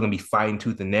you're still going to be fighting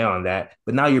tooth and nail on that.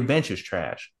 But now your bench is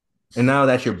trash. And now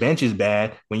that your bench is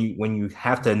bad, when you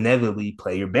have to inevitably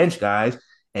play your bench guys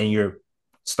and your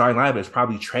starting lineup is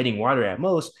probably treading water at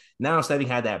most, now instead of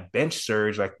having that bench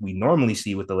surge like we normally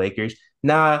see with the Lakers,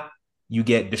 now you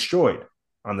get destroyed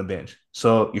on the bench.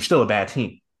 So you're still a bad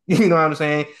team. You know what I'm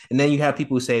saying? And then you have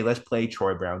people who say, let's play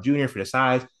Troy Brown Jr. for the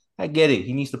size. I get it.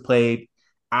 He needs to play.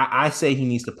 I say he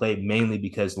needs to play mainly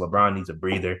because LeBron needs a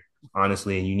breather,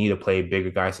 honestly, and you need to play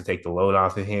bigger guys to take the load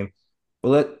off of him.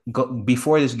 But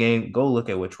before this game, go look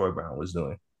at what Troy Brown was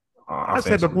doing. I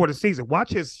said before the season, watch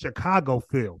his Chicago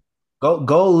film.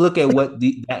 Go look at what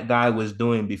that guy was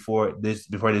doing before this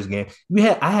game.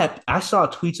 I saw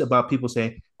tweets about people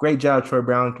saying, "Great job, Troy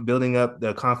Brown, building up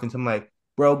the confidence." I'm like,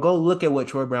 bro, go look at what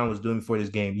Troy Brown was doing before this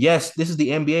game. Yes, this is the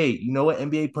NBA. You know what?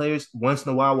 NBA players once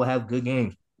in a while will have good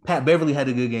games. Pat Beverly had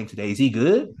a good game today. Is he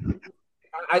good?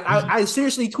 I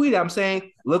seriously tweeted. I'm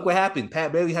saying, look what happened.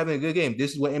 Pat Beverly having a good game.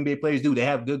 This is what NBA players do. They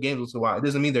have good games once in a while. It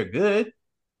doesn't mean they're good.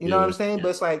 You know what I'm saying? But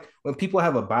it's like when people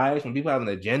have a bias, when people have an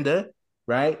agenda,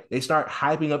 right? They start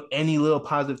hyping up any little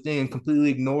positive thing and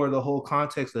completely ignore the whole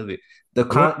context of it. The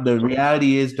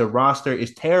reality is the roster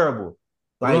is terrible.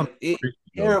 Like it's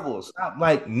terrible. Stop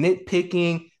like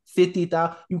nitpicking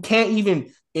 50,000. You can't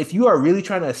even, if you are really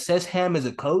trying to assess Ham as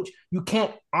a coach, you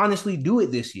can't honestly do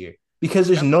it this year because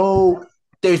there's no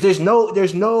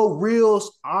real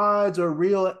odds or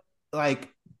real like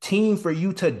team for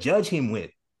you to judge him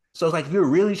with. So it's like if you're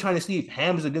really trying to see if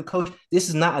Ham is a good coach, this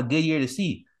is not a good year to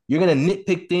see. You're gonna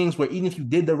nitpick things where even if you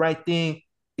did the right thing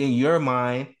in your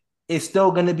mind, it's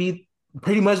still gonna be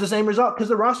pretty much the same result because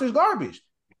the roster is garbage.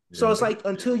 So it's like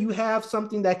until you have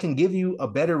something that can give you a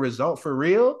better result for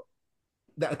real,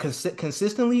 that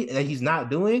consistently that he's not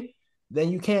doing,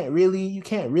 then you can't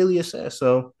really assess.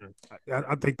 So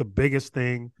I think the biggest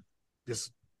thing,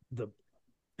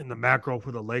 in the macro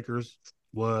for the Lakers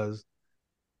was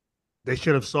they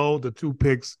should have sold the 2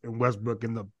 picks in Westbrook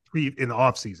in the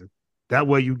offseason. That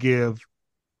way you give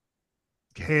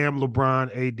Cam,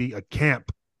 LeBron, AD a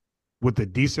camp with a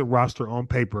decent roster on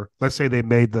paper. Let's say they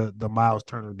made the Miles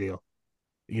Turner deal,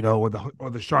 or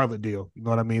the Charlotte deal. You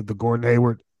know what I mean? The Gordon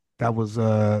Hayward that was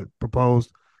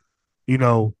proposed.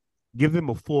 Give them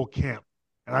a full camp.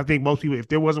 And I think most people,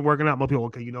 if it wasn't working out, most people,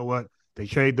 okay, you know what? They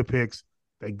traded the picks.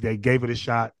 They gave it a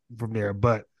shot from there.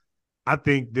 But I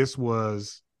think this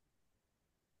was,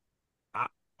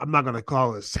 I'm not going to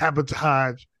call it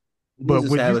sabotage. But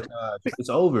it's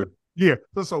over. Yeah.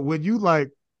 So when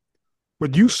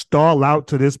you stall out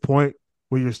to this point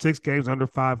where you're 6 games under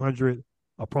 500,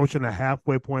 approaching the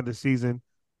halfway point of the season,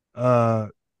 3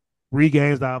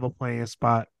 games out of a playing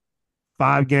spot,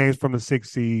 5 games from the 6th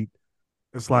seed,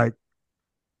 it's like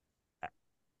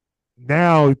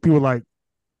now people are like,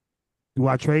 do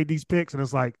I trade these picks? And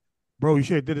it's like Bro, you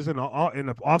should have did this in the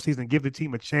offseason, give the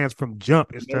team a chance from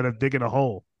jump instead of digging a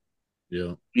hole.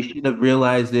 Yeah. You should have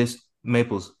realized this,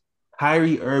 Maples.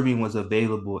 Kyrie Irving was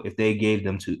available if they gave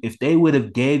them to. If they would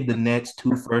have gave the Nets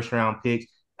 2 first-round picks,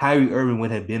 Kyrie Irving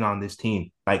would have been on this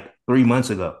team like 3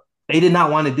 months ago. They did not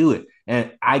want to do it.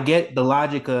 And I get the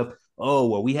logic of, oh,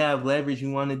 well, we have leverage.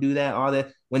 We want to do that, all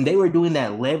that. When they were doing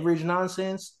that leverage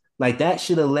nonsense, like that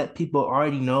should have let people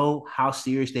already know how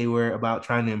serious they were about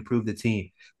trying to improve the team.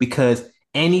 Because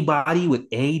anybody with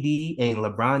AD and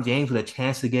LeBron James with a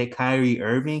chance to get Kyrie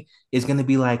Irving is going to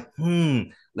be like,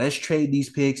 let's trade these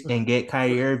picks and get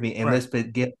Kyrie Irving, and let's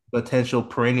get potential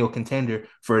perennial contender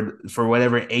for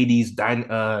whatever AD's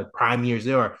prime years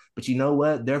are. But you know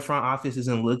what? Their front office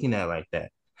isn't looking at it like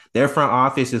that. Their front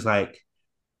office is like,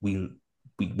 we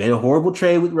made a horrible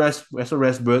trade with Russell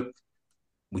Westbrook.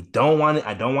 We don't want it.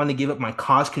 I don't want to give up my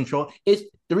cost control. It's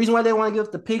the reason why they want to give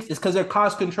up the picks is because they're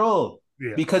cost control.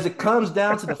 Yeah. Because it comes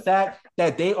down to the fact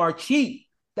that they are cheap.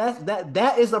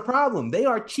 That is the problem. They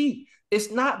are cheap.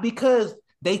 It's not because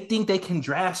they think they can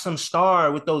draft some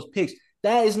star with those picks.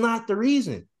 That is not the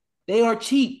reason. They are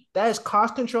cheap. That is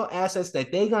cost control assets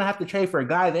that they're gonna have to trade for a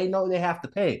guy they know they have to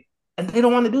pay. And they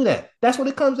don't want to do that. That's what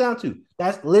it comes down to.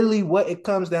 That's literally what it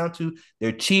comes down to.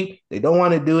 They're cheap. They don't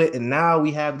want to do it. And now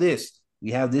we have this.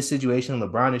 We have this situation.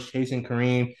 LeBron is chasing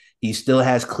Kareem. He still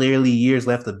has clearly years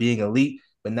left of being elite,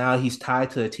 but now he's tied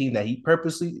to a team that he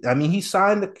he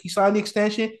signed the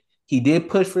extension. He did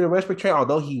push for the Westbrook trade,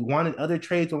 although he wanted other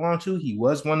trades along too. He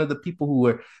was one of the people who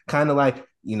were kind of like,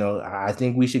 I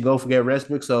think we should go forget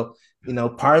Westbrook. So,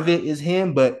 part of it is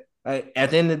him, but at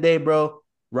the end of the day, bro,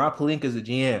 Rob Pelinka is the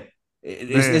GM.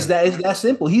 It's that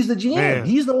simple. He's the GM. Man.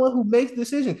 He's the one who makes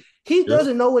decisions. He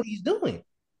doesn't know what he's doing.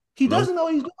 He doesn't know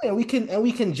what he's doing.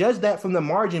 We can judge that from the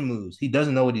margin moves. He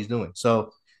doesn't know what he's doing.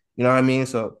 So, you know what I mean?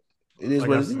 So it is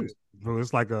what it is. Bro,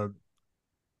 it's like a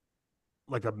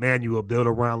manual built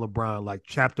around LeBron. Like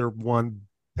chapter 1,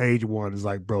 page 1 is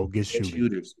like, bro, get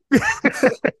shooters.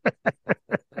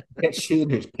 Get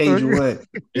shooters. Page 1.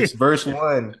 It's verse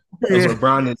 1.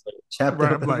 LeBron is chapter.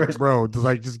 Right, I'm like, bro,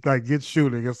 just get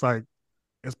shooting. It's like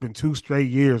it's been 2 straight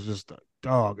years, just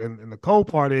dog. And the cold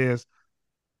part is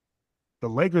the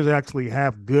Lakers actually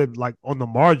have good, like on the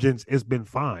margins, it's been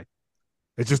fine.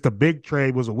 It's just a big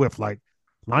trade was a whiff. Like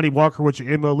Lonnie Walker with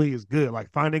your MLE is good.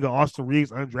 Like finding an Austin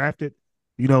Reeves undrafted,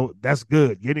 that's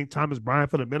good. Getting Thomas Bryant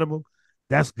for the minimum,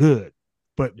 that's good.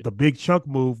 But the big chunk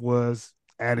move was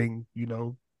adding,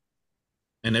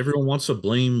 And everyone wants to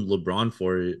blame LeBron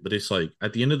for it, but it's like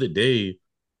at the end of the day,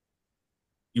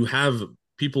 you have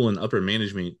people in upper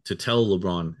management to tell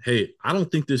LeBron, hey, I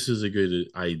don't think this is a good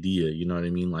idea. You know what I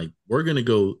mean? Like, we're going to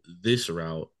go this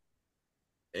route.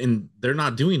 And they're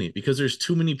not doing it because there's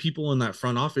too many people in that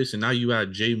front office. And now you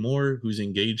add Jay Moore, who's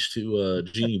engaged to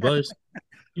Jeannie Buss.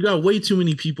 You got way too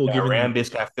many people giving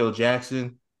Rambis, got Phil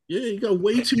Jackson. Yeah, you got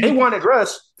way too many. They wanted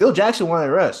Russ. Phil Jackson wanted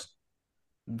Russ,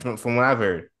 from what I've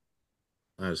heard.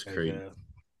 That's crazy.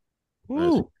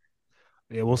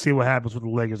 Yeah, we'll see what happens with the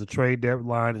Lakers. The trade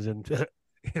deadline is in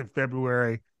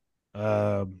February.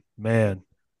 Man,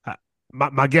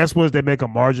 my guess was they make a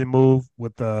margin move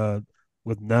with Nunn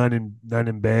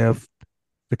and Bev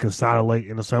to consolidate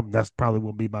into something. That's probably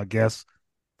will be my guess.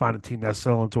 Find a team that's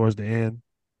selling towards the end.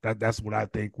 That's what I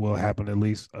think will happen at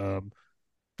least.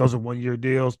 Those are 1-year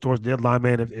deals towards the deadline,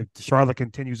 man. If Charlotte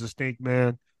continues to stink,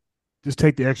 man, just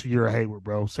take the extra year of Hayward,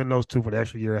 bro. Send those 2 for the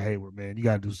extra year of Hayward, man. You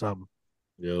got to do something.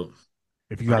 Yep.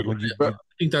 If you I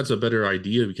think that's a better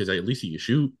idea because at least he can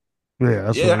shoot.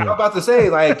 Yeah, I'm about to say,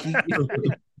 like, he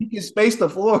can space the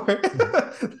floor.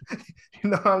 You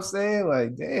know what I'm saying?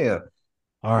 Like, damn.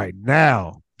 All right,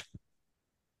 now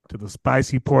to the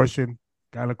spicy portion.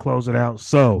 Got to close it out.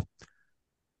 So,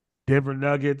 Denver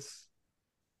Nuggets,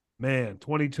 man,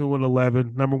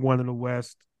 22-11, number 1 in the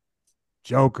West.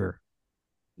 Joker.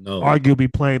 No.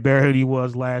 Arguably playing better than he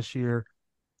was last year.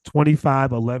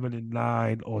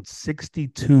 25-11-9 on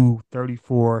 62,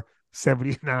 34,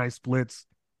 79 splits.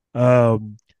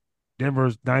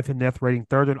 Denver's 9th in net rating,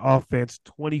 3rd in offense,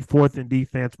 24th in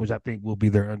defense, which I think will be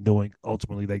their undoing.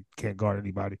 Ultimately, they can't guard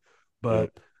anybody.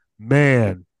 But,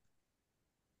 man,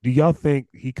 do y'all think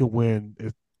he could win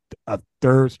a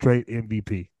 3rd straight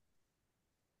MVP?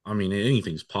 I mean,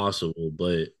 anything's possible,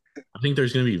 but I think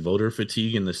there's going to be voter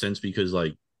fatigue in the sense because,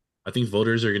 like, I think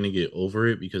voters are going to get over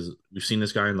it because we've seen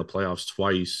this guy in the playoffs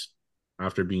twice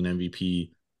after being MVP.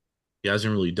 He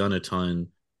hasn't really done a ton,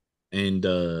 and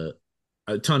a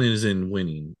ton is in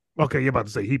winning. Okay, you're about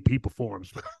to say he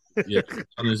performs. Yeah, a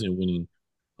ton is in winning.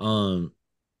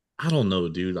 I don't know,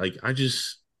 dude. Like,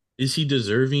 it's Is he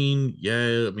deserving?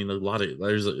 Yeah, I mean,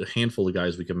 there's a handful of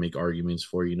guys we can make arguments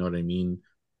for. You know what I mean?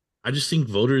 I just think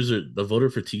the voter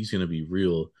fatigue is going to be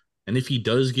real, and if he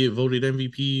does get voted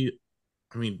MVP,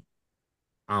 I mean,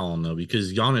 I don't know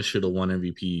because Giannis should have won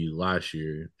MVP last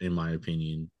year, in my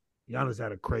opinion. Giannis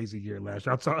had a crazy year last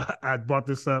year. I brought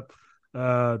this up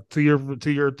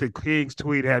to King's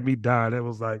tweet had me dying. It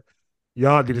was like,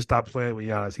 y'all need to stop playing with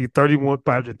Giannis. He 31,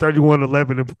 31,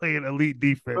 11 and playing elite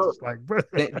defense. Bro, It's like, bro.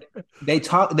 they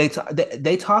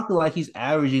talk like he's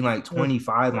averaging like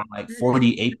 25 on like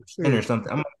 48% or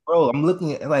something. I'm like, bro, I'm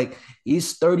looking at like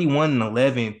he's 31 and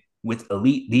 11 with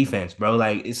elite defense, bro.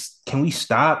 Like, can we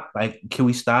stop? Like, can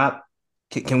we stop?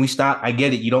 Can we stop? I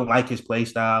get it. You don't like his play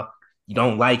style. You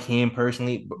don't like him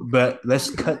personally, but let's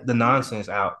cut the nonsense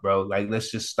out, bro. Like, let's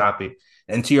just stop it.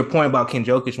 And to your point about can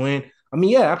Jokic win, I mean,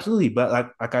 yeah, absolutely. But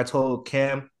like I told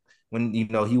Cam when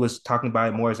he was talking about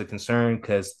it more as a concern,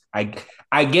 because I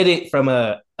get it from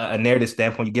a narrative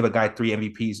standpoint. You give a guy 3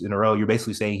 MVPs in a row, you're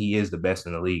basically saying he is the best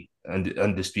in the league,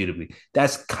 undisputably.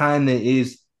 That's kind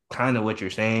of what you're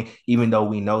saying, even though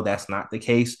we know that's not the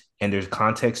case, and there's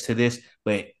context to this.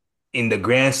 But in the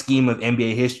grand scheme of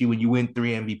NBA history, when you win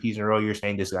 3 MVPs in a row, you're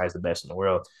saying this guy's the best in the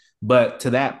world. But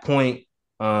to that point,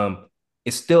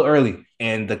 it's still early,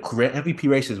 and the MVP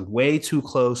race is way too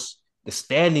close. The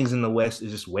standings in the West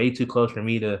is just way too close for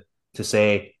me to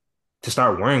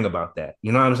start worrying about that.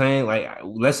 You know what I'm saying? Like,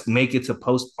 let's make it to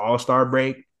post All-Star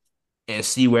break and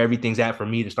see where everything's at for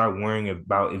me to start worrying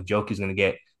about if Jokic is going to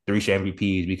get 3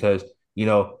 MVPs, because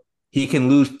he can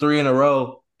lose 3 in a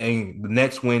row and the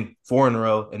next win 4 in a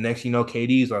row, and next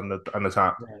KD's on the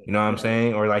top. Right, you know what I'm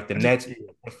saying? Or like the Nets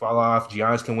fall off,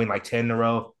 Giannis can win like 10 in a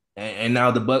row, and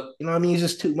now the Buck. You know what I mean? It's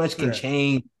just too much can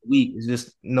change week. It's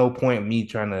just no point of me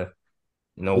trying to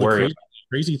worry. The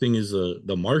crazy thing is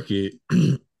the market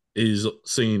is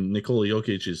saying Nikola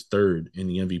Jokic is third in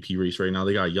the MVP race right now.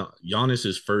 They got Giannis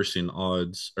is first in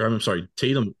odds, or I'm sorry,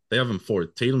 Tatum. They have him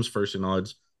fourth. Tatum's first in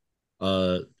odds.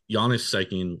 Giannis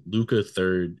second, Luka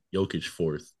third, Jokic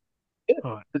fourth.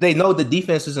 They know the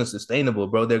defense isn't sustainable,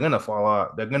 bro. They're gonna fall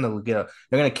off. They're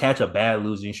gonna catch a bad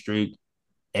losing streak,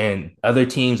 and other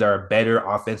teams that are better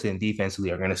offensively and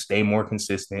defensively are gonna stay more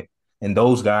consistent. And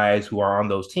those guys who are on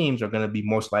those teams are gonna be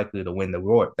most likely to win the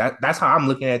award. That's how I'm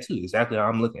looking at it too. Exactly how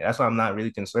I'm looking. That's why I'm not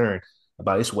really concerned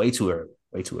about it. It's way too early.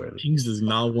 Way too early. Kings does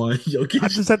not want Jokic. I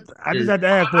just had to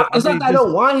ask. It's not that I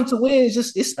don't want him to win. It's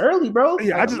just it's early, bro.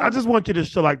 Yeah, I just want you to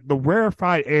show like the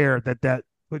rarefied air that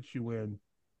puts you in.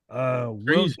 Crazy,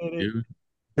 Will did it, dude.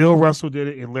 Bill Russell did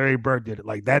it, and Larry Bird did it.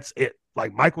 Like, that's it.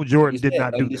 Like, Michael Jordan did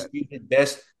not do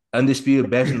that. Undisputed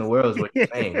best in the world is what you're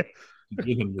saying. You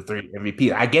give him the 3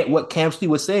 MVP. I get what Cam Steele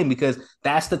was saying, because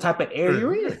that's the type of air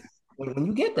you're in when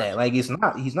you get that. Like, he's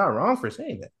not wrong for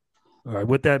saying that. All right.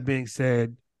 With that being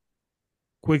said,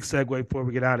 quick segue before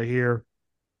we get out of here.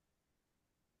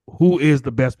 Who is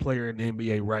the best player in the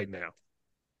NBA right now?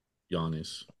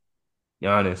 Giannis.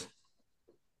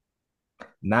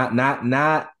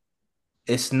 Not.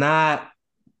 It's not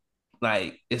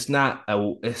like it's not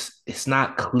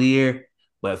clear.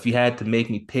 But if you had to make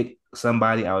me pick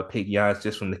somebody, I would pick Giannis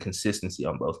just from the consistency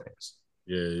on both ends.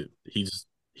 Yeah,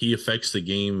 he affects the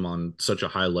game on such a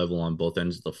high level on both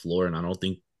ends of the floor, and I don't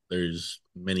think there's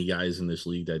many guys in this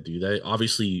league that do that.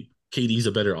 Obviously, KD's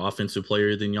a better offensive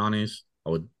player than Giannis. I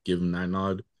would give him that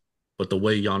nod. But the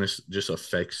way Giannis just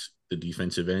affects the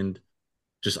defensive end,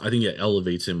 I think it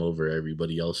elevates him over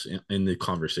everybody else in the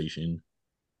conversation.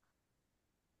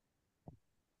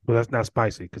 Well, that's not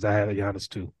spicy, because I had a Giannis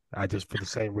too. I just, for the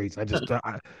same reason.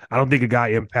 I don't think a guy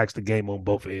impacts the game on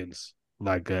both ends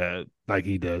like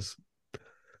he does.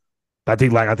 I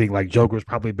think Joker's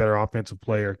probably a better offensive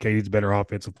player. KD's a better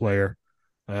offensive player.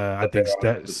 I think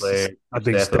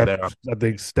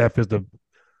Steph is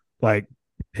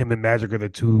him and Magic are the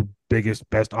two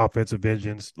best offensive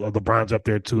engines. LeBron's up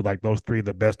there too. Like, those three are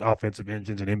the best offensive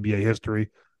engines in NBA history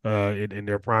in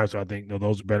their prime. So I think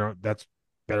those are better. That's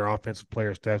better offensive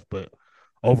player Steph, but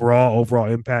overall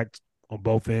impact on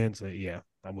both ends. Yeah,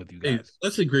 I'm with you guys. Hey,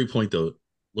 that's a great point though.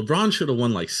 LeBron should have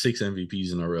won like 6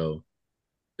 MVPs in a row.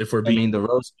 If we're being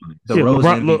LeBron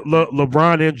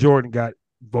and Jordan got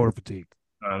voter fatigue.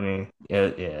 I mean,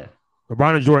 yeah.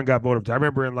 LeBron and Jordan got voter fatigue. I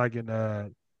remember in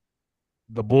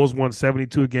the Bulls won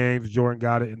 72 games, Jordan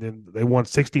got it, and then they won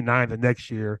 69 the next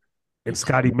year, and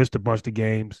Scottie missed a bunch of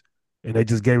games, and they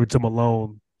just gave it to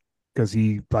Malone because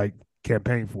he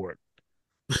campaigned for it.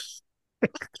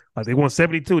 Like, they won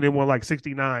 72, they won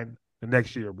 69 the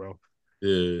next year, bro.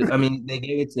 Yeah. I mean, they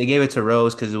gave it to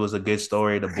Rose because it was a good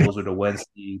story. The Bulls were the 1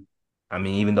 seed. I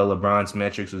mean, even though LeBron's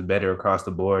metrics was better across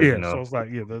the board, yeah. So it's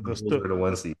like, the Bulls were the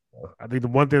 1 seed. I think the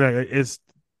one thing that is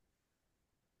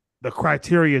the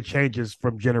criteria changes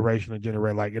from generation to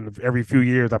generation. Like every few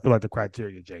years, I feel like the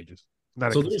criteria changes.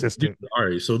 Not So a consistent. all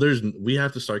right, so we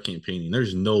have to start campaigning.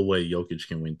 There's no way Jokic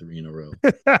can win 3 in a row.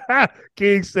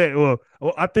 King said, well,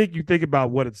 I think you think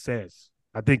about what it says.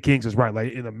 I think Kings is right.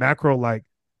 Like in the macro, like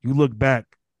you look back,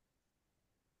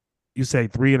 you say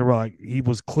 3 in a row. Like he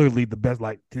was clearly the best.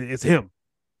 Like it's him.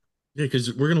 Yeah,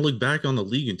 because we're gonna look back on the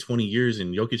league in 20 years,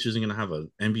 and Jokic isn't gonna have an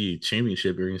NBA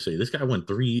championship. You're gonna say this guy won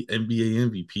 3 NBA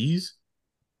MVPs.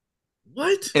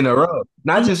 What? In a row,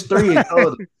 not just 3 in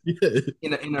total. Yeah.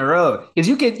 in a row, because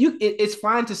it's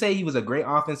fine to say he was a great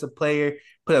offensive player,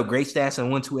 put up great stats,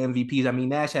 and won 2 MVPs. I mean,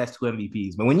 Nash has 2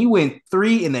 MVPs, but when you win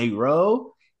 3 in a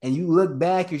row and you look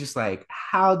back, you're just like,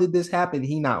 how did this happen?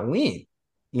 He not win?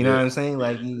 You know what I'm saying?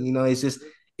 Like, it's just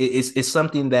it's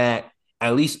something that,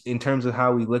 at least in terms of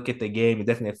how we look at the game, it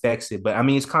definitely affects it. But I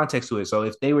mean, it's context to it. So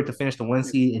if they were to finish the 1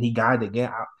 seed and he got it again,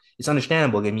 it's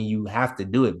understandable. I mean, you have to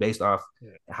do it based off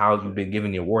how you've been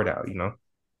giving the award out,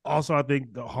 Also, I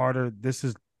think this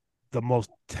is the most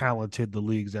talented the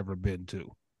league's ever been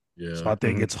too. Yeah. So I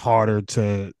think it's harder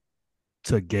to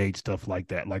gauge stuff like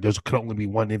that. Like there could only be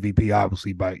 1 MVP,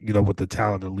 obviously, but with the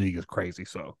talent of the league is crazy.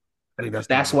 So I think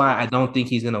that's why I don't think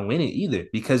he's gonna win it either.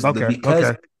 Because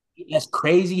as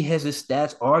crazy as his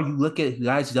stats are, you look at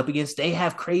guys he's up against, they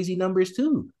have crazy numbers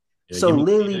too. Yeah, so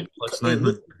literally,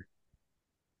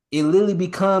 it literally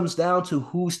becomes down to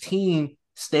whose team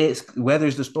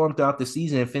weathers the storm throughout the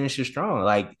season and finishes strong.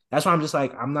 Like that's why I'm just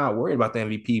like, I'm not worried about the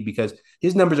MVP because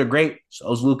his numbers are great.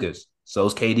 So's Lucas,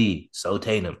 so's KD, so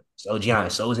Tatum, so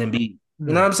Giannis, so's Embiid. You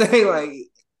know what I'm saying? Like,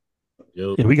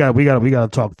 yeah, we got to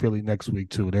talk Philly next week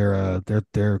too. They're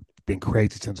been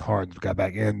crazy since Harden got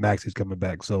back and Maxi's coming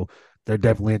back, so they're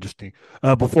definitely interesting.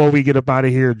 Before we get up out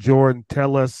of here, Jordan,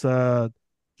 tell us,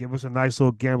 give us a nice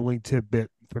little gambling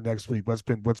tidbit for next week. What's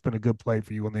been a good play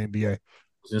for you on the NBA? I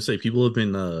was gonna say people have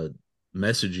been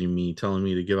messaging me telling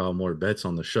me to give out more bets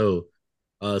on the show.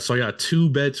 So I got 2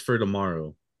 bets for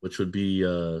tomorrow, which would be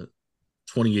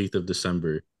 28th of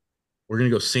December. We're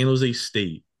gonna go San Jose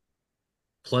State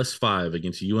 +5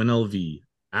 against UNLV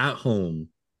at home.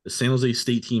 The San Jose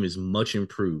State team is much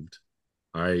improved.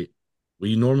 All right.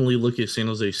 We normally look at San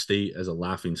Jose State as a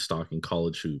laughing stock in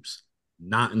college hoops.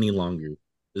 Not any longer.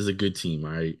 This is a good team. All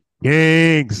right.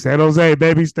 Kings, San Jose,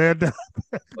 baby, stand up.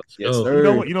 Yes,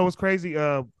 sir. You know what's crazy?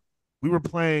 We were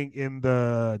playing in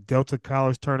the Delta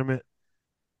College tournament.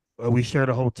 We shared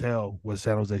a hotel with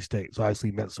San Jose State, so I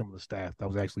actually met some of the staff. That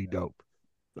was actually dope.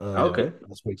 Okay.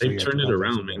 They've turned it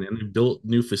around, man, and they built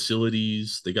new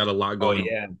facilities. They got a lot going. Oh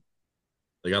yeah.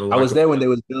 They got a lot. I was there when they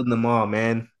was building them all,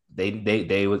 man. They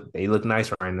look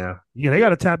nice right now. Yeah, they got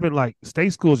to tap in. Like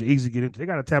state schools are easy to get into. They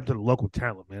got to tap into the local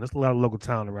talent, man. There's a lot of local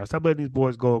talent around. Stop letting these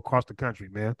boys go across the country,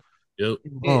 man. Yep.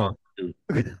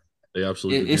 They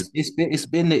absolutely. It's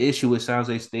been the issue with San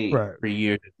Jose State for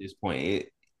years at this point.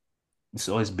 It's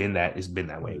always been that. It's been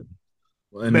that way.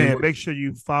 Well, man, make sure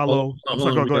you follow. Go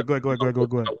ahead.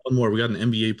 One more. We got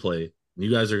an NBA play.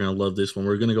 You guys are gonna love this one.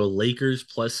 We're gonna go Lakers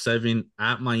 +7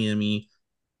 at Miami.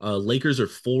 Lakers are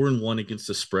 4-1 against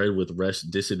the spread with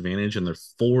rest disadvantage, and they're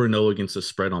 4-0 against the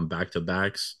spread on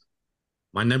back-to-backs.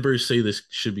 My numbers say this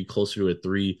should be closer to a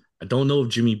 3. I don't know if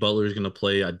Jimmy Butler is going to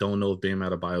play. I don't know if Bam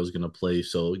Adebayo is going to play.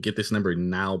 So get this number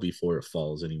now before it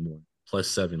falls anymore.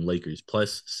 +7, Lakers,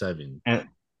 +7. And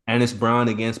it's Brown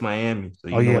against Miami. So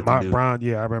Brown.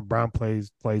 Yeah, I remember Brown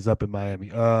plays up in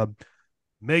Miami.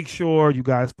 Make sure you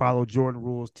guys follow Jordan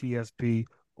Rules TSP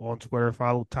on Twitter.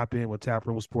 Follow Top In with Tap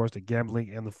Room Sports, the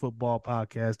gambling and the football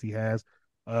podcast he has.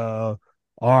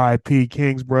 RIP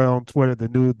Kingsborough on Twitter, the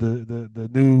new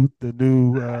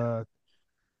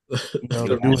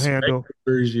handle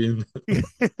version.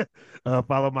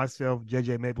 Follow myself,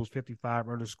 JJ Maples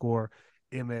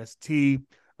 55_MST.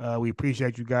 We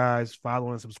appreciate you guys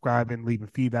following, subscribing, leaving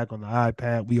feedback on the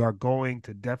iPad. We are going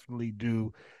to definitely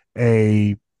do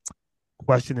a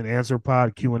question and answer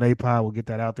pod, Q&A pod. We'll get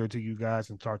that out there to you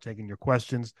guys and start taking your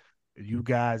questions. You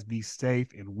guys be safe,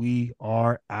 and we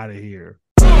are out of here.